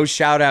for no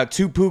shout out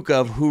to Puka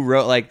of who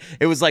wrote.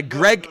 It was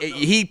Greg.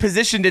 He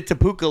positioned it to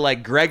Puka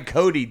like Greg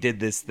Cote did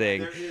this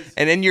thing,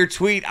 and in your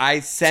tweet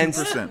I sensed.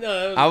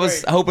 2%. I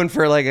was hoping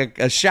for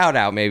a shout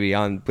out maybe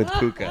with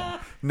Puka.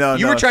 No,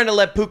 you were trying to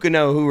let Puka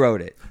know who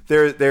wrote it.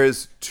 There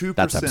is 2%.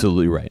 That's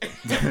absolutely right.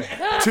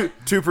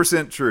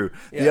 2% true.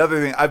 Yeah. The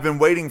other thing, I've been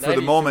waiting for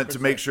the moment to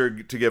make sure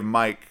to give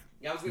Mike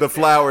the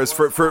flowers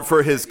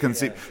for his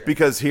conceit.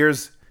 Because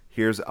here's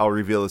I'll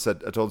reveal this. I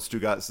told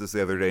Stugatz this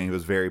the other day, and he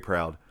was very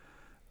proud.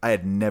 I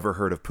had never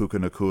heard of Puka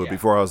Nakua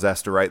before I was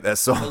asked to write that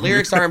song. The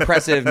lyrics are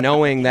impressive,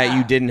 knowing that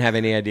you didn't have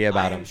any idea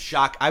about him.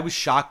 I was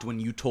shocked when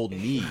you told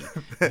me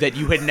that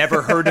you had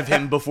never heard of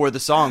him before the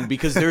song,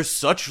 because there's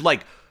such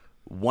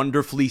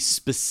wonderfully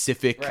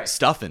specific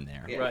stuff in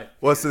there. Yeah. Right.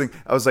 Well, that's the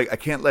thing. I was like, I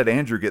can't let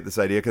Andrew get this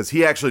idea because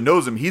he actually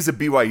knows him. He's a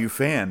BYU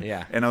fan.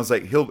 Yeah. And I was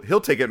like,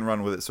 he'll take it and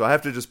run with it. So I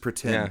have to just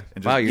pretend. Yeah.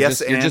 And Wow, you're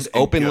just and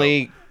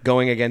openly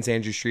going against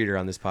Andrew Streeter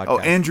on this podcast. Oh,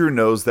 Andrew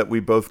knows that we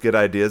both get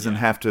ideas and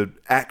have to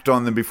act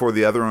on them before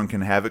the other one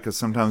can have it, because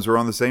sometimes we're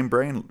on the same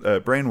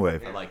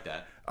brainwave. I like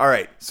that. All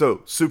right.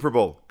 So Super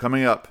Bowl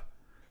coming up.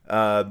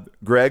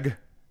 Greg,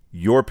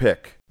 your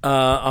pick.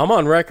 I'm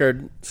on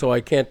record, so I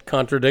can't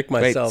contradict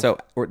myself.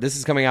 Wait, so this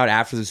is coming out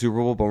after the Super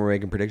Bowl, but we're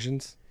making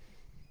predictions?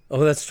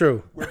 Oh, that's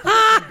true. We're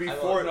predicting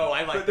before.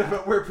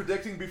 But we're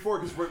predicting before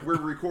because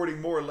we're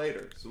recording more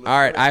later. So all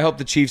right, I hope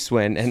the Chiefs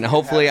win, and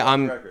hopefully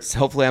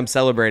I'm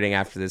celebrating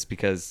after this,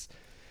 because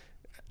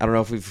I don't know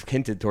if we've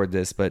hinted toward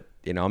this, but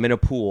I'm in a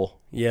pool.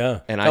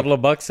 Yeah, and a couple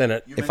of bucks in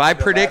it. If I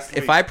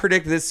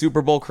predict this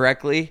Super Bowl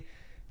correctly,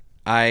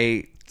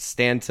 I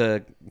stand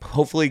to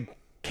hopefully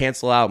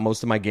cancel out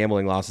most of my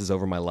gambling losses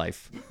over my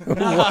life.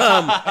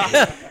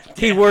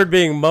 Key word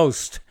being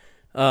most.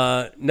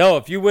 No,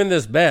 if you win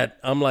this bet,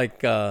 I'm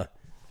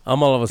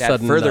all of a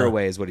sudden further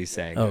away is what he's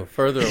saying. Oh,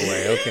 further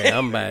away. Okay,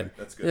 I'm bad.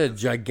 That's good. A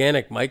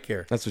gigantic mic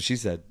here. That's what she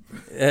said.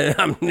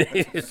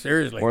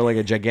 Seriously. More like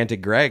a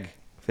gigantic Greg.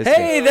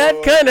 Hey,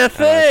 that kind of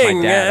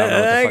thing.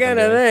 That kind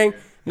of thing.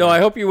 No, I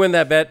hope you win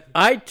that bet.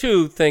 I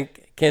too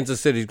think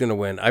Kansas City's going to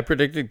win. I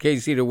predicted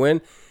KC to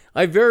win.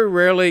 I very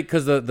rarely,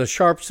 because the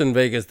sharps in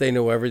Vegas, they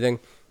know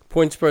everything.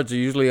 Point spreads are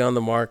usually on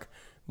the mark.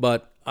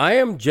 But I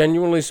am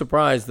genuinely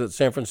surprised that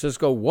San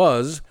Francisco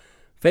was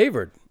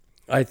favored.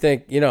 I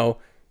think,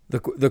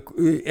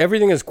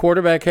 everything is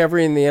quarterback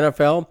heavy in the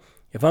NFL.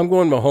 If I'm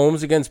going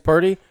Mahomes against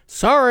Purdy,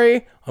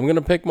 sorry, I'm going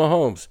to pick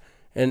Mahomes.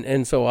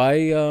 And so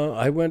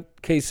I went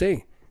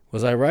KC.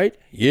 Was I right?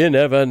 You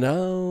never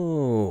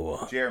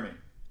know. Jeremy.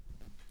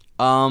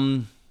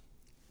 I'm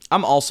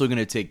also going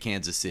to take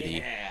Kansas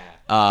City.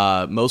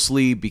 Yeah.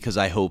 Mostly because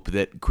I hope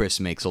that Chris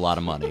makes a lot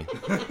of money.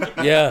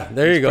 Yeah,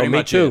 there you go.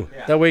 Me too.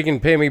 Yeah. That way he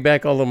can pay me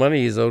back all the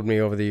money he's owed me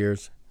over the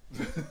years.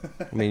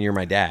 I mean, you're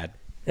my dad.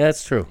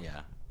 That's true. Yeah.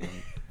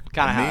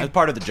 Kind of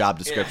part of the job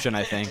description,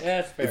 I think.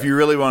 That's fair. If you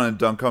really want to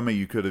dunk on me,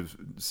 you could have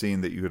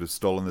seen that you could have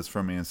stolen this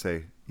from me and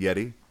say,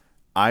 Yeti,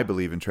 I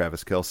believe in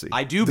Travis Kelce.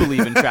 I do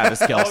believe in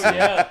Travis Kelce. Oh,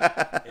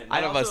 yeah.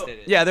 None of us did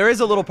it. Yeah, there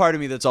is a little part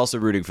of me that's also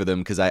rooting for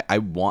them, because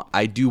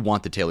I do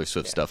want the Taylor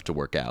Swift stuff to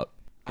work out.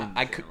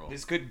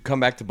 This could come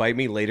back to bite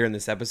me later in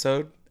this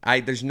episode.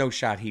 There's no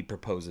shot he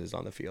proposes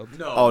on the field.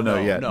 No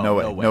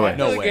way.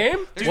 No way.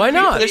 Game? Why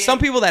not? There's some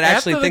people that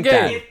actually think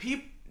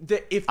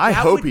that. If I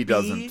that hope would he be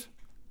doesn't.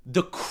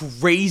 The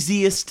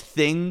craziest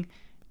thing,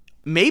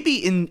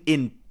 maybe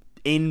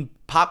in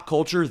pop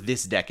culture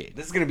this decade.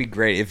 This is gonna be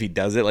great if he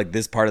does it, like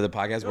this part of the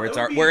podcast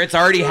where it's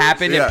already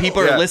happened and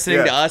people are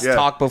listening to us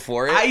talk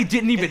before it. I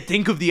didn't even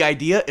think of the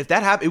idea. If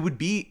that happened, it would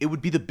be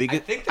the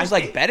biggest. I think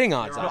there's betting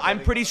odds. No,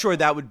 I'm pretty sure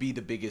that would be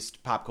the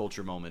biggest pop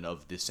culture moment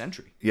of this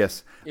century.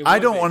 Yes, I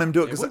don't want him to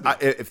do it because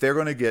if they're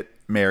going to get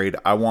married,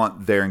 I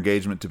want their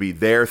engagement to be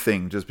their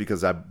thing, just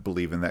because I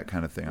believe in that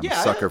kind of thing. I'm a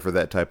sucker for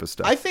that type of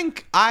stuff. I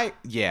think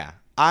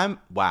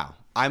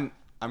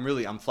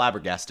I'm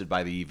flabbergasted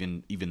by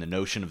even the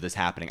notion of this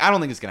happening. I don't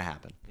think it's going to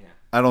happen. Yeah.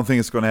 I don't think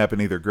it's going to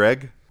happen either,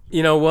 Greg.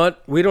 You know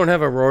what? We don't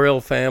have a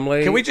royal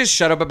family. Can we just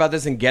shut up about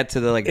this and get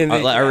to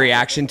a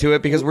reaction to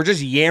it? Because we're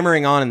just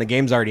yammering on and the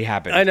game's already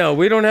happened. I know.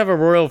 We don't have a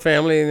royal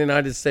family in the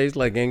United States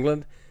like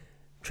England.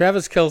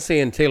 Travis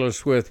Kelce and Taylor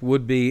Swift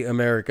would be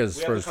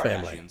America's first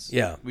family.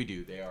 Yeah. We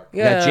do. They are.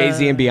 Yeah.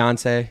 Jay-Z and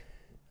Beyonce.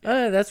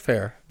 That's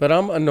fair. But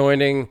I'm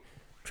anointing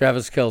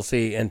Travis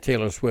Kelce and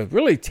Taylor Swift.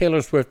 Really,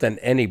 Taylor Swift and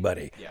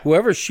anybody. Yeah.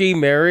 Whoever she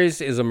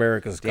marries is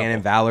America's couple. Dan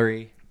and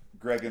Valerie.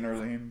 Greg and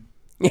Erlene.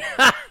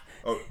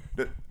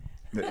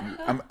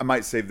 I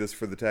might save this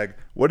for the tag.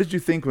 What did you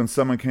think when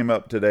someone came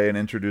up today and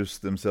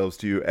introduced themselves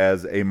to you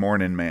as a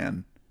morning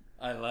man?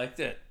 I liked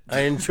it.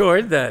 I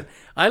enjoyed that.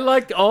 I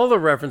liked all the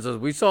references.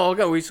 We saw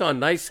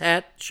nice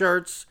hat,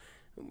 shirts.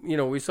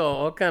 We saw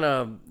all kind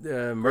of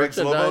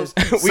merchandise.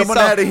 Someone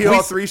had a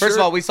Heel 3 shirt. First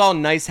of all, we saw a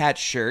nice hat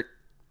shirt.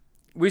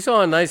 We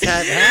saw a nice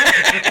hat.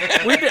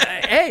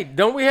 Hey,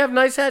 don't we have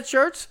nice hat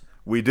shirts?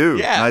 We do.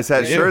 Yeah, nice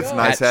hat shirts,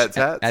 nice hats.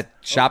 At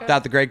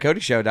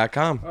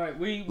shop.thegregcodyshow.com. All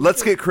right,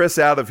 let's get Chris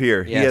out of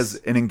here. Yes. He has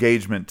an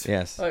engagement.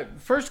 Yes. All right,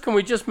 first, can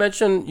we just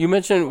mention? You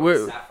mentioned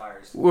we've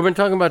been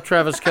talking about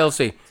Travis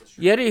Kelce.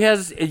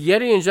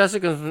 Yeti and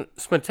Jessica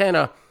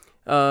Smetana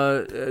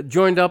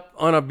joined up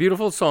on a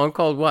beautiful song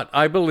called what?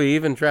 I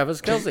Believe in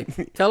Travis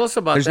Kelce. Tell us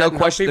about that.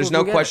 There's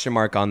no question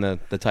mark on the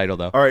title,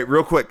 though. All right,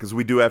 real quick, because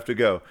we do have to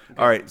go. Okay.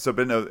 All right, so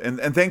but no,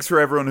 and thanks for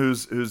everyone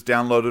who's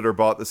downloaded or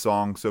bought the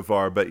song so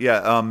far. But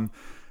yeah,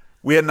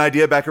 we had an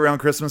idea back around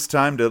Christmas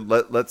time to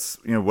let's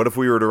what if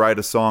we were to write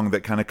a song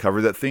that kind of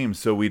covered that theme?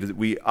 So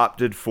we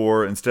opted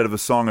for, instead of a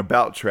song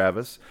about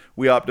Travis,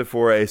 we opted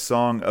for a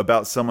song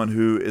about someone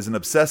who is an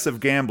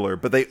obsessive gambler,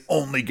 but they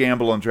only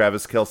gamble on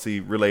Travis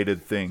Kelce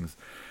related things.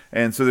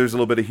 And so there's a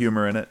little bit of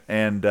humor in it,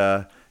 and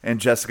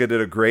Jessica did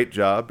a great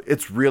job.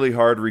 It's really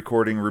hard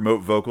recording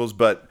remote vocals,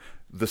 but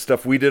the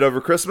stuff we did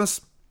over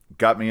Christmas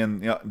got me in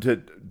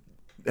to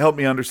help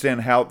me understand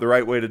the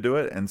right way to do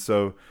it, and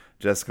so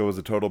Jessica was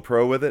a total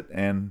pro with it,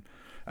 and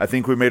I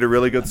think we made a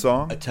really good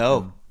song. A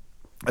toe.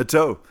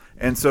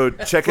 And so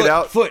check it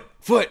out. Foot.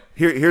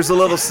 Here's a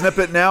little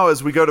snippet now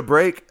as we go to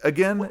break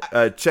again.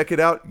 Check it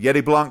out,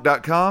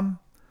 YetiBlanc.com.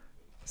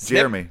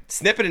 Jeremy.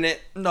 Snipping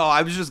it. No,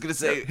 I was just going to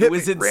say, it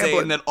was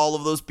insane that all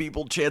of those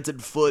people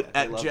chanted foot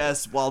at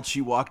Jess while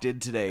she walked in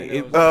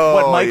today.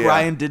 What Mike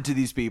Ryan did to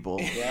these people.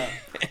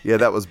 Yeah,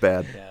 that was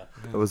bad. Yeah.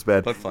 It was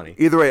bad. But funny.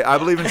 Either way, I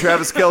believe in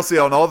Travis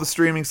Kelce on all the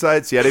streaming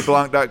sites,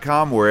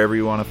 YetiBlanc.com, wherever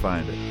you want to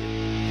find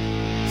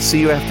it. See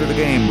you after the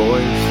game,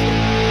 boys.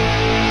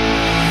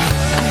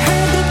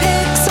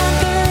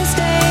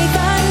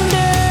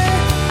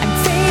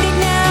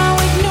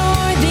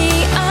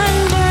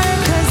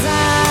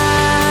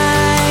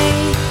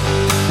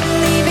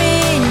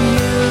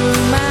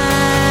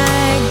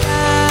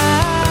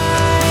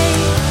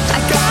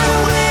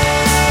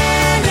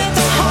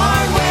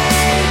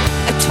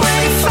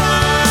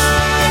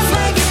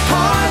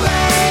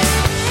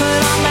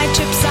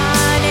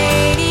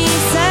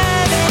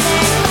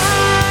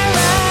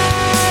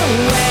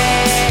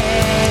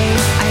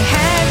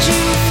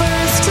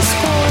 First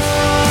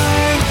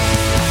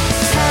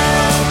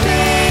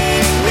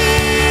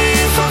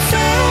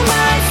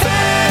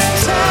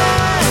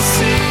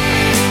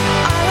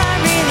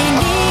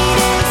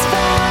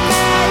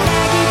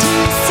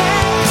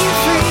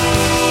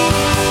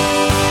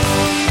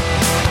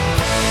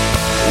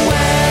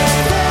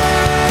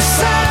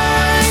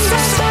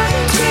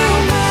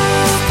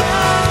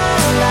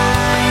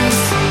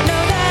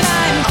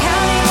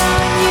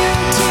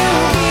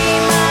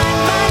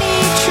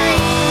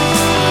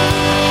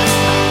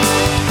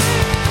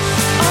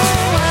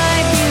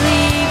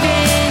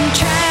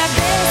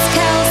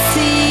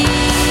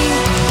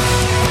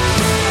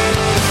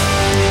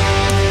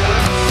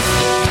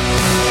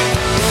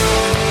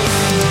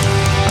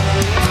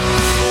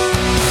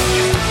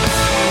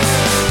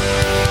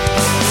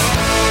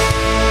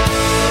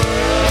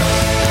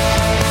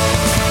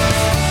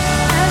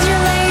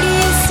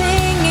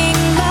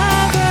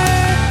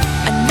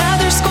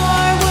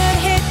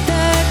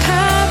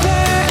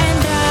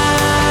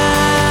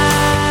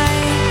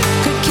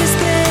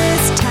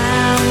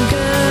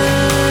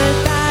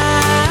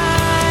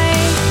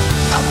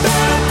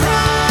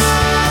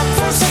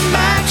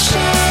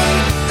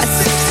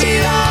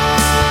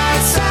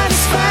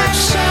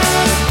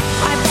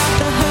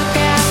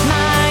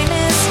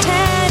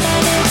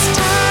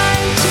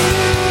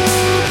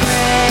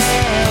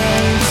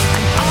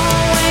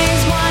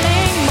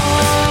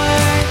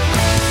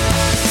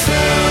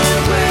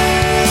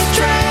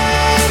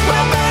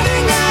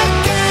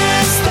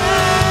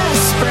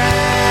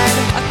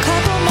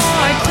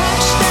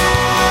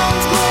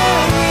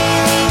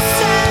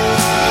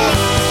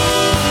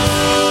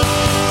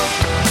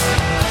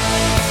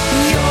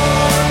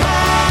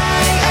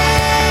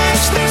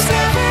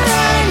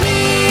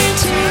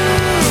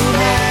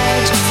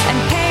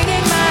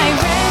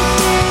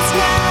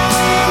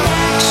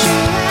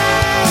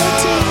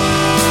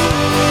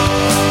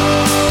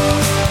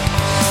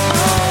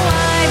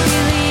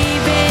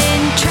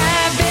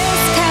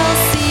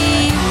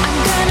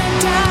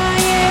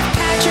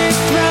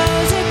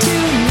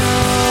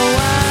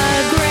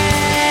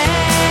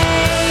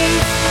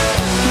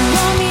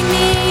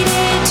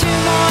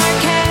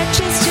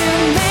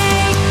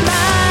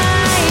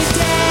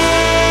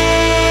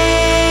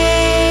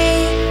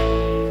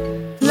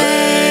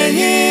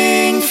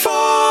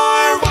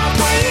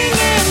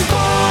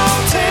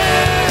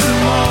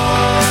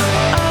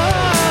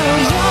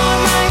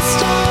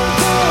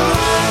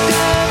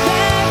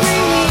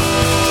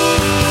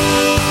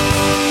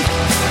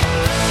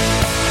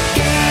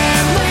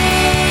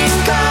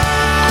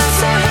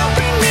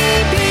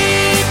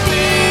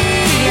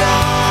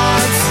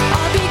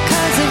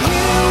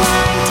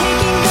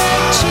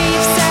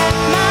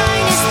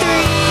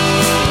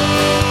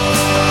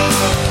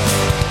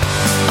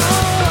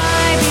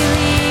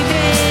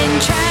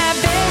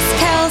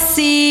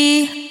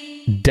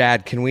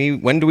Dad,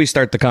 when do we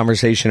start the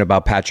conversation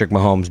about Patrick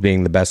Mahomes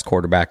being the best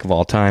quarterback of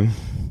all time?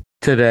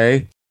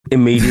 Today,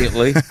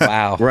 immediately.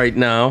 Wow. Right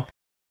now.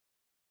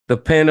 The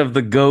pen of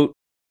the GOAT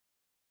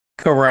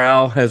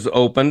corral has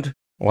opened.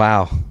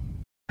 Wow.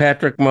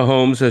 Patrick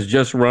Mahomes has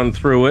just run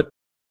through it.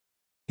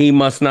 He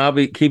must now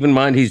keep in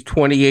mind, he's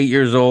 28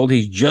 years old.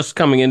 He's just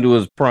coming into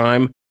his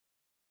prime.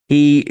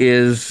 He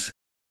is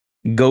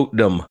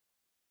GOATdom.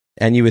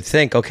 And you would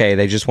think, okay,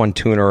 they just won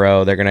 2 in a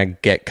row. They're going to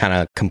get kind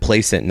of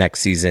complacent next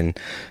season.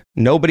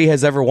 Nobody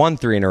has ever won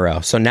 3 in a row.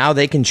 So now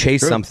they can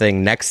chase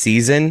something next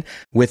season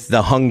with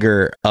the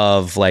hunger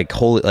of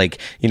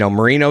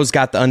Marino's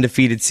got the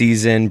undefeated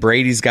season.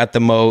 Brady's got the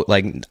moat.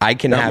 Like I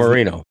can Not have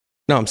Marino.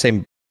 No, I'm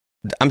saying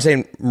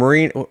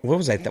Marino. What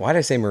was I? Why did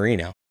I say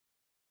Marino?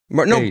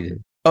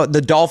 Oh,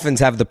 the Dolphins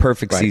have the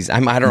perfect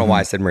season. I don't know why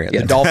I said Marino.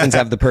 The Dolphins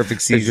have the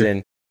perfect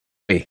season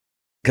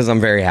because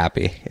I'm very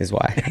happy. Is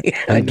why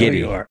I'm giddy.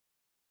 You are.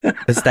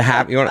 It's the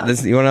happy. You want to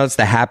know? It's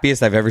the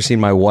happiest I've ever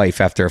seen my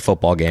wife after a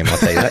football game. I'll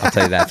tell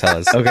you that,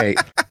 fellas. Okay,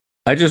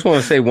 I just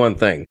want to say one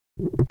thing.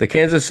 The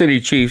Kansas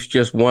City Chiefs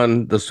just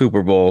won the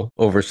Super Bowl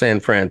over San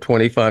Fran,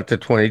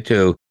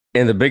 25-22,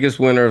 and the biggest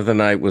winner of the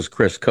night was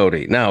Chris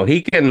Cote. Now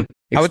he can.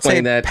 I would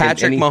say that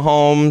Patrick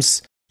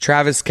Mahomes,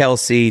 Travis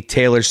Kelce,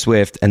 Taylor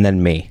Swift, and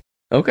then me.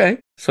 Okay,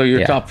 so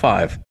you're top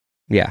 5.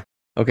 Yeah.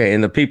 Okay,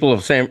 and the people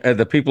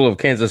of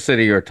Kansas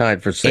City are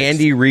tied for 6th.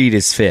 Andy Reid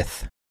is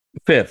 5th.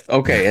 5th.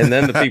 Okay, and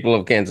then the people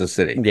of Kansas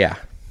City. Yeah.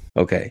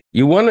 Okay.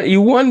 You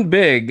won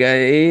big.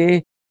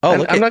 I'm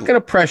not going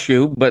to press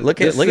you, but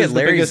look at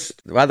Larry's.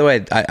 By the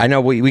way, I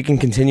know we can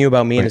continue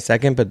about me in a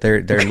second, but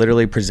they're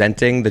literally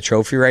presenting the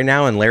trophy right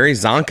now, and Larry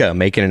Zonka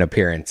making an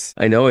appearance.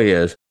 I know he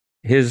is.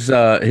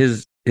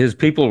 His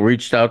people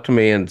reached out to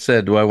me and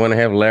said, "Do I want to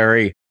have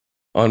Larry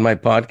on my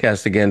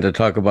podcast again to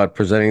talk about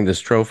presenting this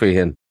trophy?"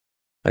 And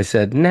I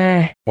said,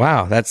 "Nah."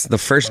 Wow, that's the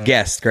first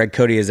guest Greg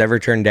Cote has ever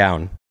turned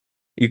down.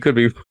 You could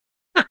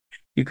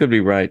be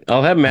right.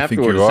 I'll have him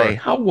afterwards say,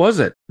 "How was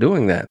it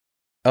doing that?"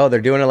 Oh,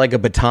 they're doing it like a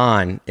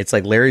baton. It's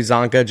like Larry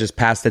Zonka just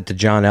passed it to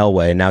John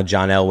Elway, and now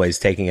John Elway's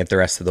taking it the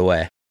rest of the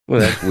way.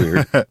 Well, that's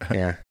weird.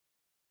 Yeah.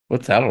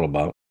 What's that all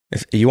about?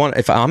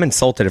 If I'm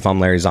insulted if I'm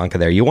Larry Zonka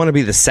there, you want to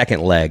be the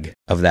second leg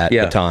of that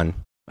baton.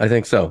 I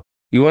think so.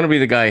 You want to be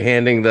the guy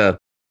handing the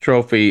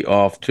trophy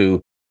off to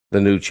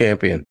the new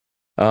champion.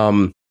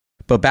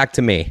 But back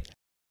to me.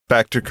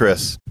 Back to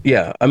Chris.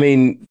 Yeah, I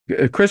mean,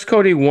 Chris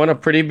Cote won a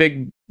pretty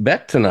big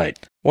bet tonight.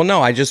 Well,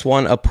 no, I just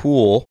won a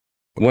pool.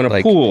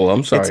 Pool.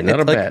 I'm sorry, not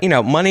a bet.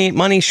 Money,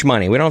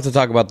 shmoney. We don't have to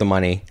talk about the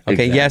money.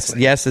 Okay,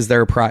 exactly. Yes. Is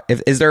there a prize?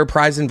 Is there a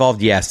prize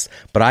involved? Yes,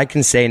 but I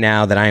can say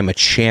now that I am a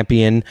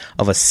champion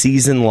of a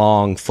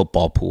season-long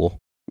football pool.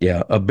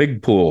 Yeah, a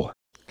big pool.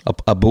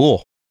 A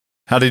pool.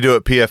 How do you do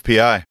it?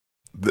 PFPI,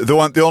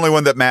 the only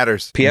one that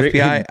matters.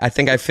 PFPI. I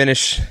think I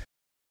finished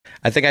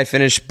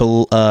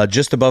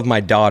just above my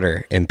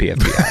daughter in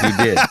PFPI.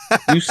 You did.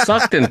 You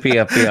sucked in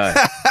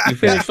PFPI. You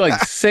finished like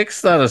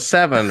 6th out of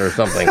 7 or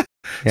something.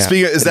 Yeah.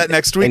 Is that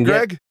next week,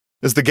 Greg?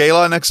 Is the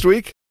gala next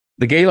week?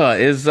 The gala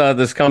is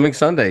this coming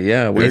Sunday.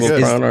 Yeah, we will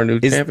crown our new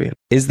champion.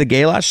 Is the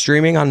gala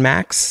streaming on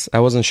Max? I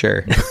wasn't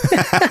sure.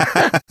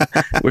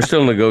 We're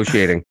still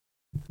negotiating.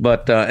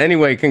 But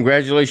anyway,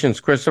 congratulations,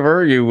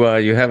 Christopher. You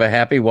have a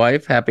happy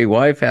wife, happy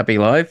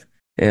life,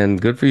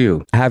 and good for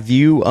you. Have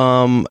you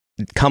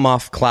come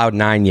off cloud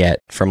 9 yet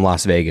from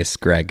Las Vegas,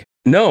 Greg?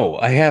 No,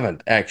 I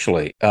haven't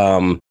actually.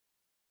 What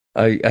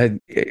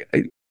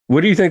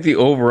do you think the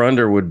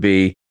over/under would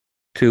be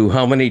to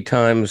how many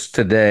times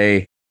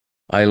today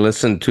I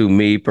listened to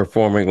me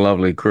performing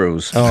Lovely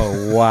Cruise?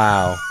 Oh,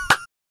 wow.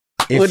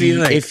 What do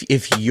you think?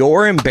 If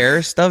you're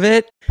embarrassed of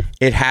it,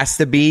 it has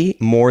to be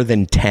more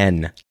than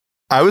 10.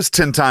 I was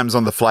 10 times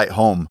on the flight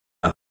home.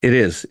 It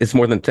is. It's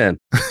more than 10.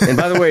 And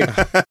by the way,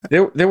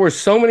 there were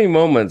so many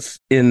moments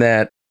in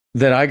that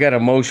I got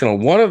emotional.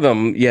 One of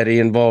them,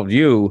 Yeti, involved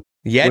you.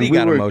 Yeti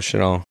got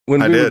emotional.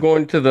 When we were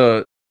going to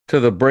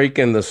the break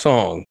in the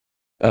song.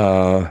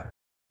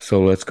 So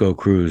let's go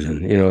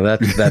cruising.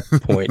 That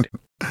point.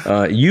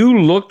 You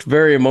looked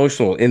very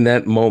emotional in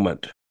that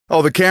moment.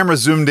 Oh, the camera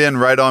zoomed in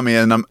right on me,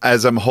 and I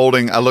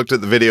looked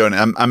at the video, and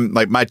I'm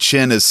like, my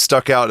chin is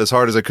stuck out as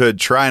hard as I could,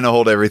 trying to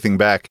hold everything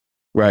back.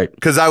 Right.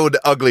 Because I would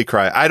ugly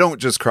cry. I don't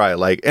just cry.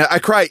 I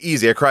cry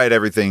easy. I cry at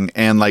everything,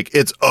 and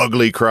it's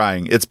ugly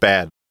crying. It's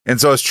bad.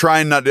 And so I was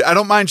trying not to. I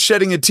don't mind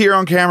shedding a tear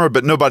on camera,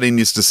 but nobody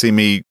needs to see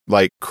me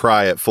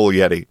cry at full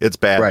Yeti. It's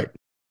bad. Right.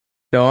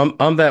 No,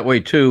 I'm that way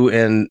too.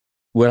 And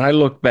when I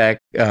look back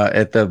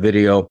at the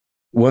video,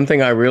 one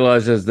thing I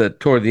realized is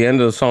that toward the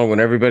end of the song, when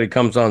everybody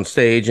comes on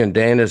stage and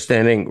Dan is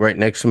standing right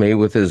next to me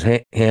with his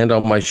hand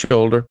on my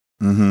shoulder,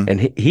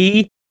 and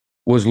he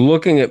was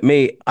looking at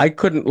me, I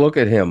couldn't look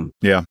at him.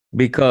 Yeah.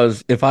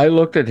 Because if I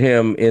looked at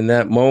him in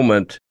that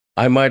moment,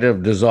 I might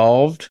have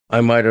dissolved. I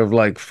might have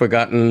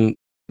forgotten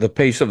the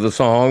pace of the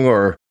song,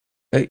 or,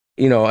 I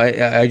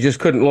just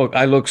couldn't look.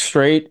 I looked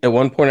straight. At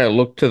one point, I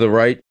looked to the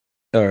right,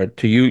 or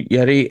to you,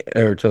 Yeti,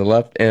 or to the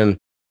left, and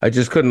I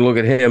just couldn't look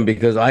at him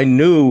because I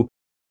knew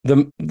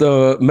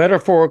the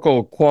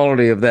metaphorical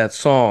quality of that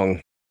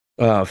song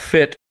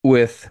fit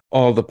with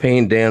all the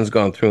pain Dan's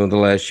gone through in the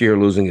last year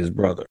losing his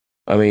brother.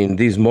 I mean,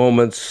 these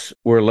moments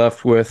we're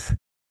left with,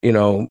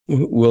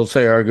 we'll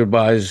say our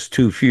goodbyes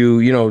too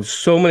few.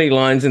 So many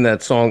lines in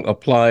that song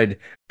applied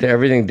to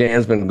everything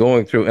Dan's been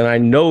going through. And I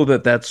know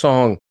that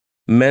song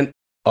meant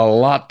a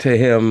lot to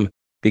him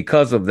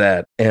because of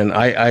that. And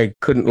I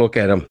couldn't look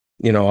at him.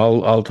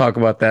 I'll talk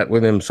about that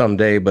with him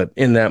someday. But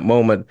in that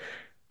moment,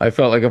 I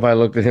felt like if I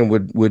looked at him,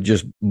 would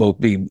just both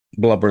be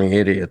blubbering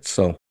idiots.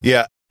 So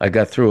yeah, I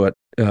got through it.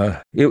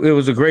 It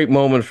was a great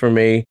moment for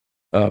me.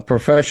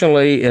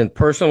 Professionally and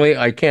personally,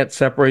 I can't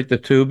separate the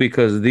two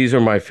because these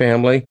are my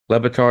family. Le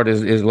Batard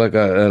is like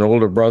an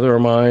older brother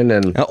of mine,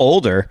 and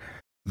older,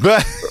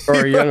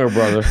 or a younger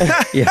brother.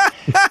 Yeah,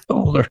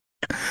 older.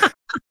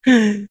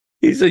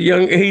 He's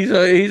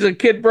a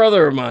kid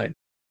brother of mine.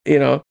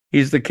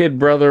 He's the kid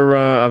brother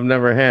I've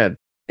never had,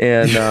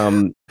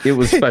 and it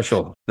was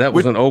special. That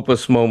was an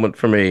opus moment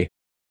for me.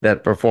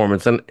 That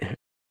performance,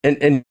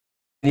 and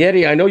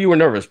Yeti, I know you were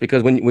nervous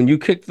because when you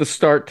kicked the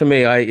start to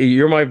me,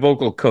 you're my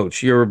vocal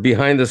coach. You're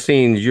behind the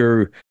scenes.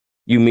 You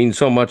mean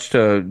so much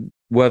to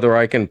whether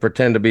I can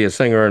pretend to be a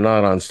singer or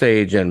not on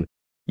stage. And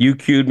you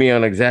cued me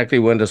on exactly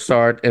when to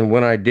start. And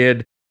when I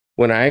did,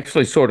 when I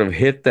actually sort of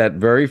hit that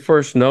very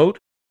first note,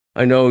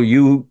 I know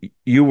you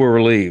were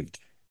relieved.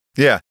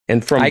 Yeah.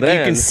 And from then,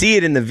 you can see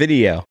it in the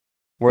video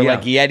where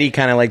like Yeti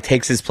kind of like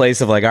takes his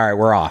place of like, all right,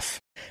 we're off.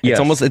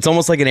 Yes. It's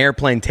almost like an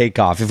airplane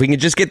takeoff. If we can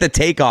just get the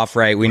takeoff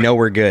right, we know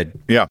we're good.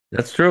 Yeah,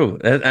 that's true.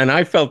 And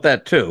I felt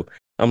that too.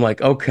 I'm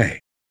like, okay.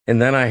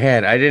 And then I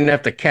didn't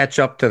have to catch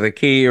up to the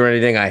key or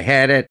anything. I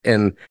had it,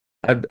 and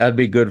I'd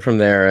be good from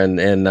there.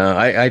 And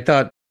I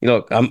thought,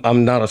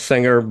 I'm not a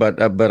singer,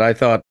 but I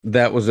thought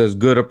that was as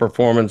good a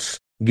performance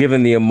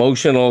given the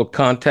emotional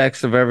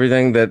context of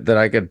everything that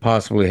I could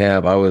possibly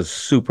have. I was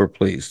super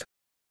pleased.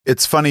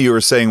 It's funny you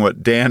were saying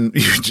what Dan,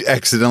 you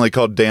accidentally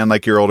called Dan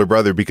like your older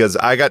brother, because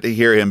I got to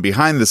hear him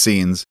behind the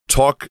scenes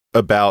talk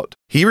about,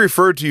 he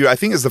referred to you, I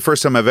think it's the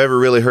first time I've ever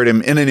really heard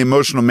him in an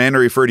emotional manner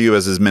refer to you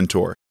as his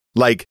mentor.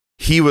 Like,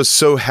 he was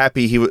so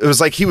happy. It was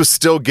like he was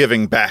still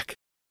giving back.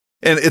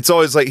 And it's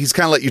always like, he's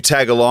kind of let you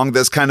tag along.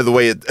 That's kind of the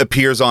way it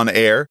appears on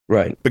air.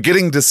 Right. But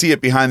getting to see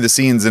it behind the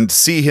scenes and to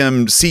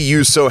see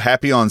you so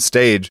happy on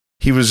stage,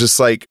 he was just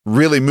like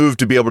really moved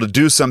to be able to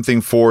do something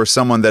for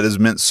someone that has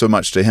meant so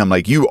much to him.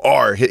 Like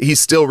he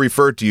still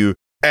referred to you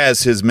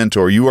as his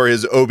mentor. You are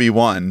his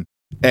Obi-Wan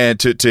and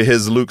to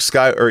his Luke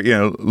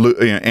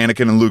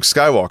Anakin and Luke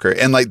Skywalker.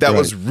 And like, that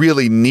was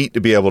really neat to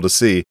be able to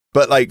see.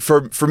 But like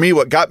for me,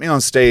 what got me on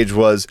stage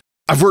was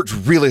I've worked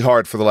really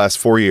hard for the last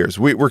 4 years.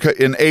 We're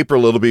in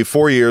April, it'll be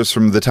 4 years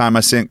from the time I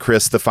sent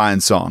Chris the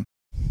Fine song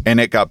and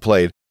it got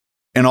played,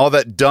 and all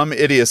that dumb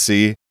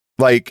idiocy,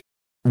 like,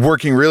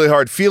 working really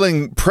hard,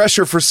 feeling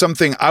pressure for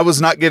something I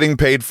was not getting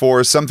paid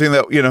for, something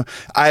that,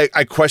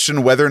 I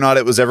questioned whether or not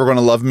it was ever going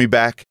to love me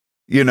back,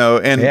 and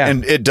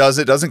it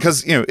doesn't,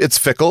 because, it's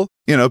fickle,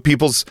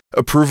 people's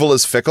approval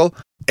is fickle.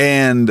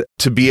 And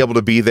to be able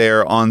to be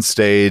there on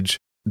stage,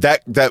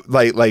 that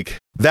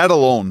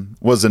alone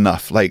was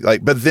enough.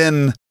 But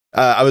then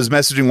I was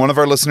messaging one of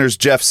our listeners,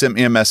 Jeff sent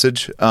me a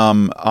message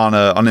on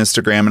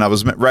Instagram, and I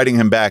was writing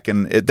him back,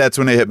 and that's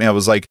when it hit me. I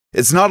was like,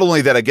 it's not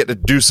only that I get to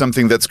do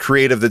something that's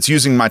creative, that's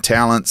using my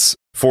talents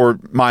for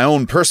my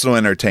own personal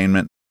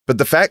entertainment, but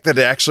the fact that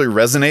it actually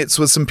resonates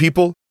with some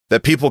people,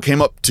 that people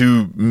came up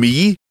to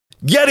me,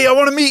 Yeti, I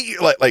want to meet you.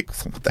 Like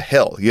what the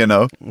hell,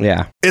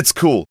 Yeah. It's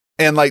cool.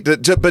 And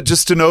but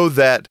just to know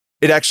that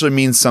it actually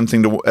means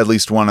something to at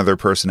least one other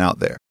person out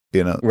there,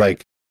 Right.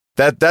 Like,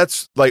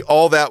 that's like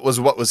all that was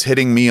what was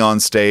hitting me on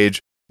stage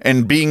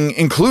and being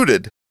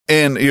included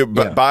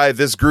by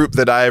this group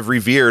that I have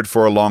revered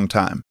for a long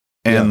time.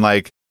 And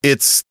like,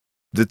 it's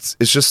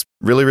just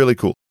really, really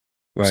cool.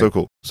 Right. So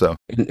cool. So,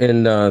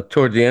 and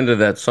toward the end of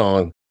that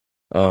song,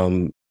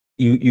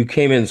 you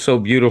came in so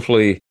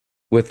beautifully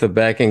with the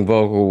backing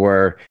vocal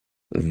where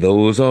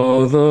those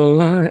are the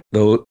lights,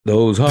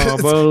 those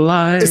harbor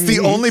lights. It's the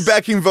only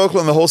backing vocal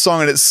in the whole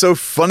song, and it's so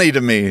funny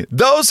to me.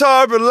 Those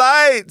harbor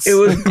lights. It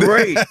was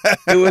great.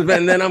 And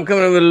then I'm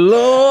coming with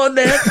Lord,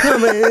 they're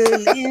coming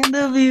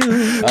into view.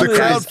 The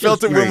crowd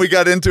felt it when we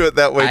got into it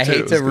that way, I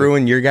hate to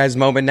ruin your guys'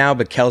 moment now,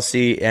 but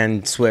Kelsey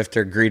and Swift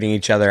are greeting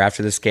each other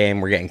after this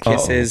game. We're getting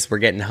kisses. We're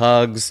getting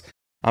hugs.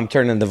 I'm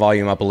turning the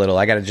volume up a little.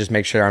 I got to just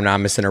make sure I'm not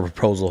missing a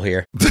proposal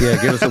here. Yeah,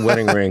 give us a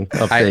wedding ring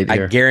update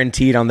here. I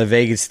guaranteed on the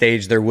Vegas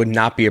stage there would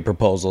not be a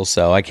proposal,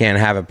 so I can't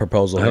have a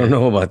proposal I don't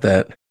know about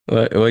that.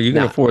 Well, you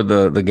can afford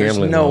the gambling.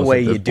 There's no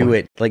way you do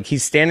it. Like,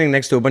 he's standing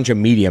next to a bunch of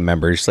media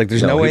members. Like,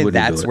 there's no way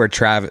that's where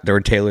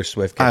Taylor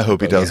Swift gets I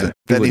hope he doesn't.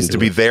 That needs to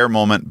be their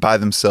moment by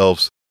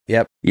themselves.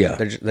 Yep. Yeah.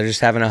 They're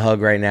just having a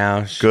hug right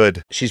now.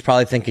 Good. She's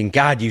probably thinking,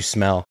 God, you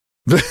smell.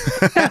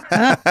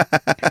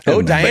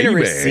 Diana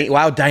Rossini.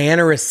 Wow,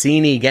 Diana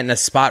Rossini getting a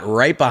spot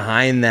right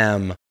behind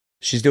them.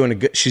 She's doing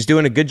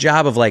a good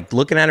job of like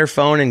looking at her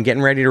phone and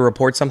getting ready to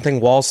report something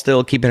while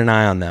still keeping an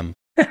eye on them.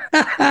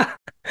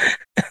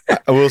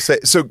 I will say,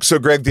 so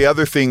Greg, the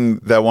other thing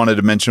that I wanted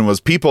to mention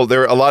was there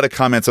were a lot of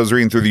comments. I was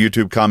reading through the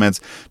YouTube comments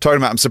talking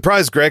about, I'm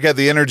surprised Greg had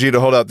the energy to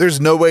hold out.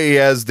 There's no way he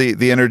has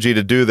the energy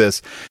to do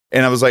this.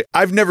 And I was like,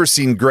 I've never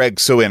seen Greg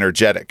so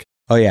energetic.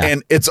 Oh, yeah.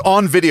 And it's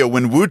on video.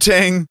 When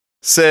Wu-Tang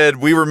said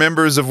we were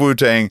members of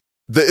Wu-Tang,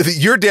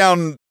 you're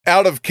down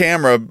out of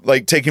camera,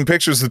 like taking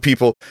pictures with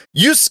people.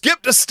 You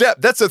skipped a step.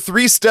 That's a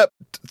three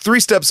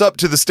steps up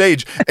to the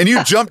stage, and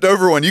you jumped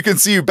over one. You can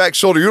see your back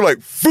shoulder. You're like,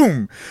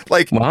 boom.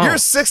 Like, wow. You're a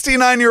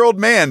 69-year-old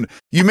man.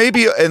 You may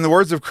be, in the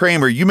words of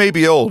Kramer, you may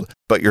be old,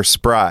 but you're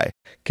spry.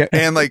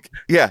 And like,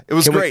 yeah, it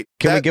was great.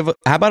 How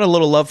about a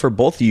little love for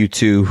both of you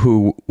two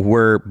who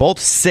were both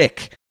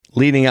sick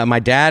leading up? My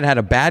dad had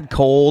a bad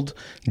cold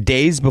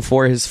days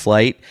before his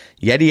flight.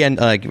 Yeti and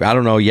I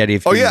don't know, Yeti.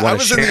 If I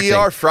was in the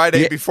ER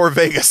Friday before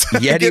Vegas.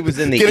 Yeti was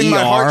in the getting ER.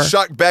 My heart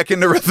shocked back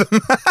into rhythm.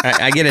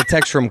 I get a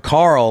text from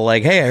Carl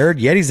like, "Hey, I heard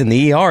Yeti's in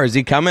the ER. Is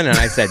he coming?" And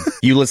I said,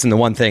 "You listen to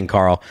one thing,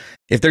 Carl.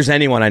 If there's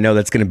anyone I know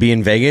that's going to be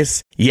in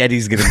Vegas,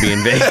 Yeti's going to be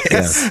in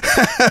Vegas."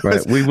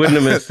 Right. We wouldn't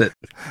have missed it.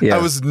 Yeah.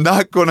 I was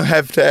not going to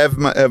have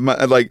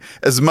my like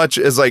as much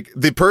as like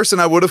the person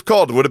I would have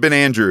called would have been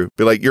Andrew.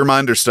 Be like, "You're my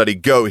understudy.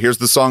 Go. Here's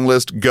the song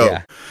list. Go."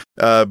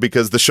 Yeah.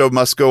 Because the show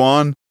must go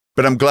on.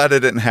 But I'm glad I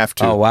didn't have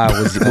to. Oh wow!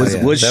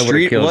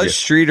 Was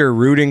Streeter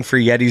rooting for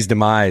Yeti's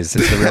demise?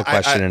 Is the real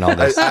question in all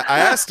this. I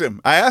asked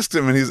him,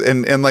 and he's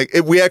and like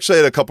we actually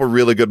had a couple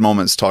really good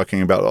moments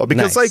talking about it all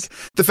because like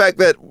the fact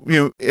that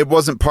it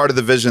wasn't part of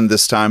the vision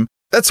this time.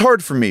 That's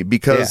hard for me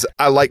because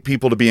I like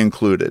people to be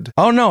included.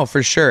 Oh no,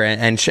 for sure.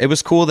 And it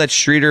was cool that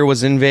Streeter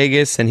was in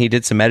Vegas and he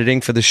did some editing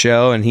for the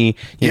show, and he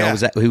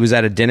was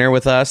at a dinner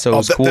with us, so it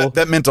was cool.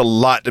 That meant a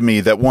lot to me.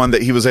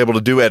 That he was able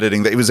to do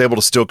editing, that he was able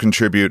to still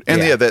contribute,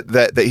 and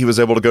that he was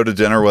able to go to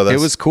dinner with us. It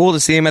was cool to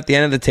see him at the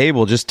end of the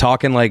table, just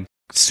talking like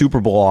Super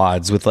Bowl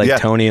odds with like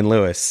Tony and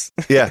Lewis.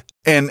 Yeah,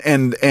 and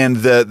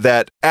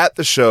that at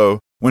the show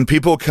when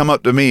people come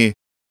up to me,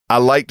 I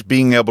liked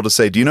being able to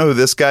say, "Do you know who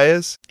this guy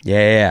is?"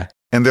 Yeah.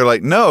 And they're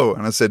like, "No."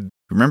 And I said,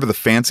 "Remember the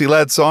Fancy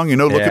Lad song?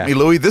 Look at me,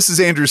 Louie. This is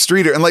Andrew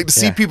Streeter." And like to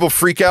see people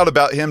freak out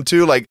about him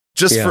too, like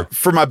just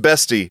for my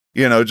bestie,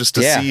 just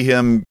to see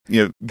him,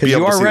 be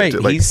able to see right.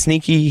 it. Like, he's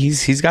sneaky.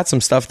 He's got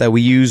some stuff that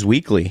we use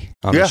weekly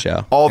on the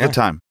show all the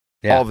time.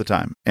 Yeah. All the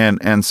time.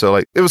 And so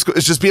like it's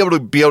just be able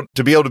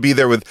to be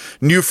there with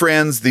new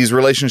friends, these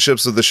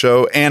relationships with the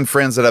show, and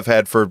friends that I've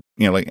had for,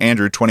 like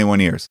Andrew,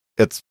 21 years.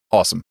 It's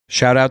awesome.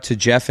 Shout out to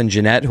Jeff and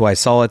Jeanette, who I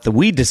saw at the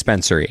weed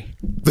dispensary.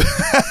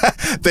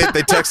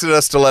 they texted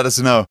us to let us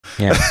know.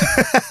 Yeah.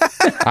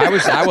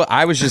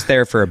 I was just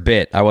there for a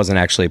bit. I wasn't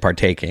actually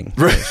partaking.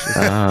 Right.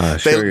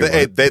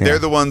 They're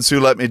the ones who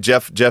let me.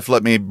 Jeff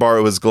let me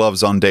borrow his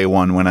gloves on day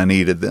one when I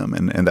needed them,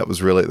 and that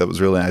was really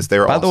nice.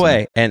 They're by awesome. the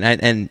way,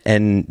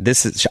 and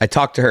this is, I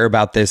talked to her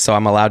about this, so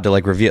I'm allowed to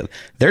like reveal.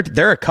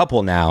 They're a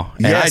couple now.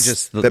 And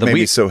yes, that made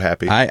me so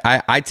happy.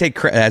 I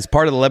take as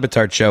part of the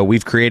Lebitard show.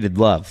 We've created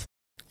love.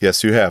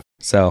 Yes, you have.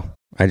 So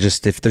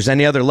if there's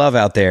any other love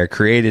out there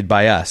created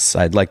by us,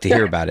 I'd like to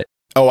hear about it.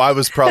 Oh, I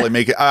was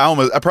probably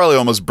I probably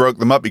almost broke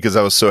them up because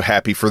I was so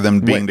happy for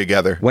them being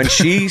together. When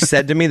she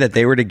said to me that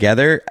they were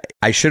together,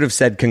 I should have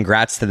said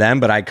congrats to them,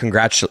 but I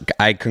congrats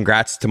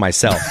to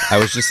myself. I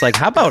was just like,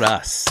 how about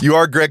us? You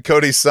are Greg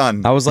Cote's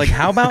son. I was like,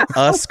 how about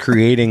us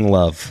creating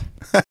love?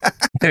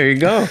 There you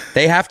go.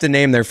 They have to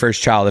name their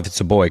first child if it's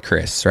a boy,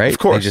 Chris, right? Of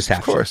course. They just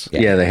have to.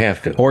 Yeah, they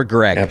have to. Or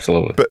Greg.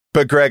 Absolutely.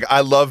 But Greg,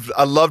 I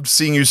loved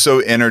seeing you so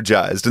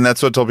energized, and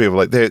that's what I told people.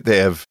 Like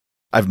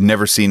I've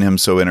never seen him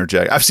so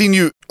energetic. I've seen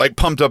you like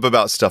pumped up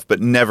about stuff, but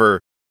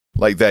never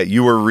like that.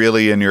 You were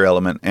really in your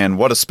element, and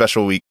what a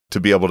special week to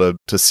be able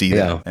to see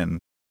that and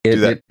do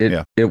that.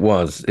 It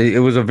was. It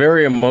was a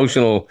very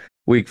emotional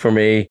week for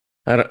me.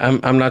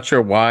 I'm not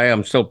sure why.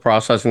 I'm still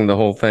processing the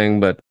whole thing,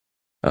 but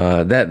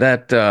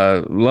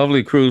that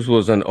lovely cruise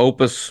was an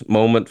opus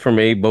moment for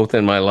me, both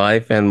in my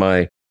life and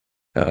my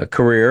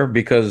career,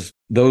 because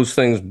those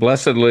things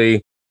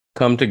blessedly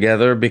come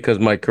together because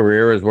my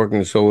career is working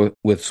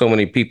with so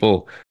many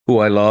people who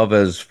I love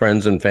as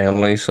friends and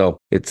family. So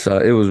it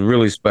was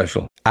really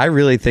special. I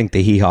really think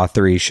the Hee Haw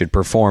 3 should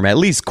perform at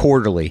least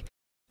quarterly.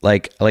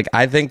 Like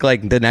I think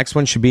like the next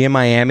one should be in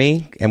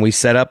Miami, and we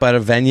set up at a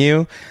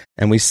venue,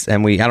 and we I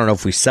don't know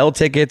if we sell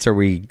tickets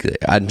or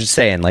I'm just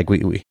saying like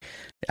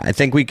I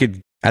think we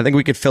could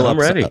fill up.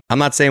 Ready. I'm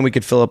not saying we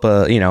could fill up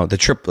the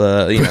trip,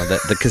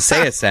 the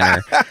Kaseya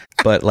Center,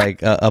 but like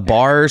a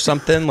bar or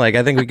something. Like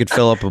I think we could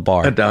fill up a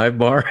bar, a dive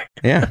bar.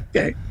 Yeah.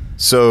 Okay.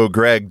 So,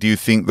 Greg, do you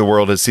think the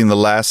world has seen the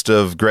last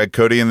of Greg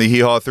Cote and the Hee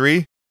Haw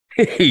 3?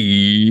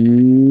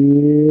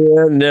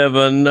 You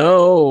never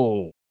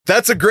know.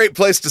 That's a great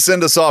place to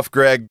send us off,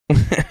 Greg.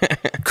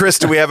 Chris,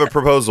 do we have a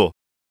proposal?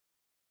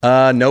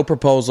 No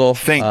proposal.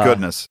 Thank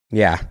goodness.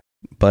 Yeah,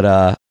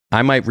 but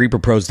I might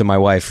repropose to my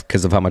wife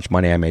because of how much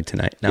money I made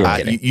tonight. No, I'm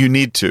kidding. You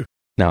need to.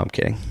 No, I'm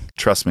kidding.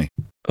 Trust me.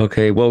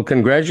 Okay, well,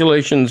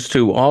 congratulations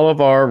to all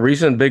of our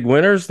recent big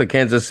winners, the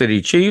Kansas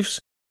City Chiefs,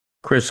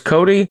 Chris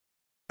Cote,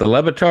 the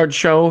Lebitard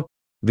Show,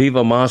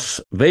 Viva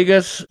Mas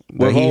Vegas.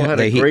 We've all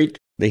had a great,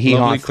 the Hee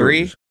Haw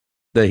 3.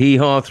 The Hee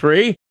Haw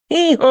 3.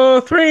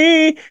 Hee-Haw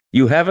 3.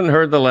 You haven't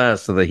heard the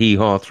last of the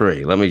Hee-Haw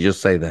 3. Let me just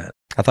say that.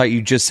 I thought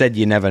you just said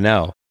you never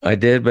know. I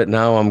did, but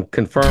now I'm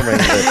confirming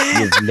that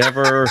you've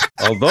never,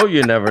 although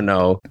you never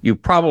know, you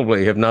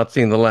probably have not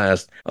seen the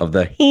last of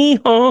the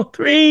Hee-Haw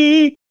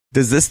 3.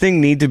 Does this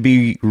thing need to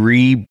be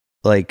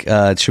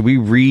should we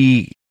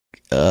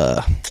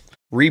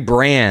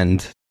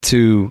rebrand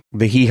to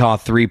the Hee Haw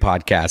 3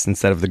 podcast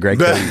instead of the Greg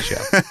Cote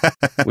Show?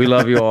 We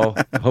love you all.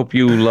 Hope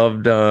you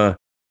loved the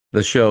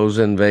shows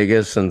in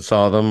Vegas and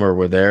saw them or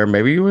were there.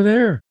 Maybe you were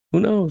there. Who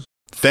knows?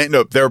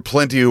 No, there are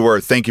plenty who were.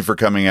 Thank you for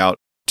coming out.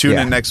 Tune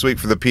in next week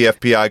for the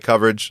PFPI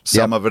coverage.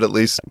 Some of it, at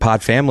least.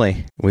 Pod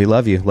family. We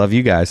love you. Love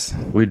you guys.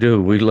 We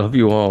do. We love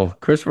you all.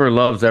 Christopher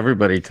loves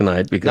everybody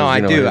tonight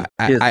because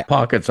his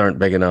pockets aren't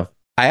big enough.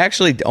 I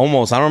actually I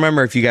don't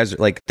remember if you guys,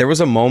 there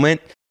was a moment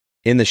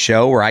in the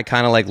show where I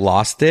kind of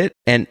lost it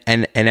and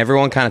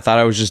everyone kind of thought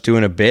I was just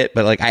doing a bit,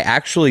 but I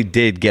actually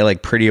did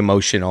get pretty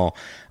emotional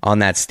on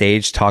that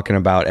stage talking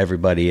about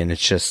everybody. And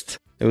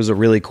it was a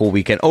really cool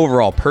weekend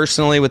overall,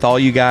 personally, with all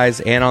you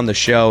guys and on the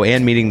show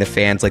and meeting the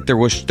fans. There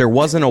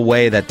wasn't a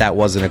way that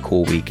wasn't a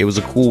cool week. It was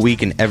a cool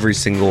week in every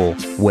single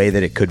way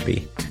that it could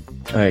be.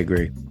 I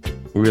agree.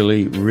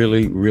 Really,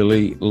 really,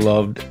 really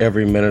loved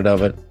every minute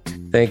of it.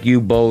 Thank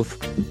you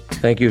both.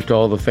 Thank you to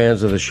all the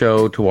fans of the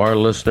show, to our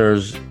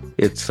listeners.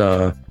 It's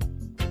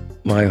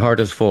my heart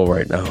is full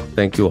right now.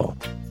 Thank you all.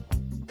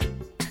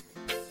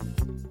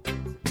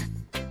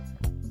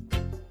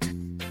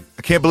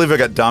 I can't believe I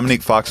got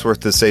Dominique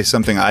Foxworth to say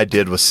something I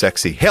did was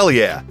sexy. Hell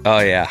yeah. Oh,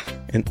 yeah.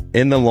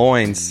 In the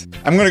loins.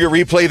 I'm going to go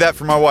replay that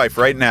for my wife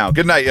right now.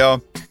 Good night,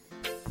 y'all.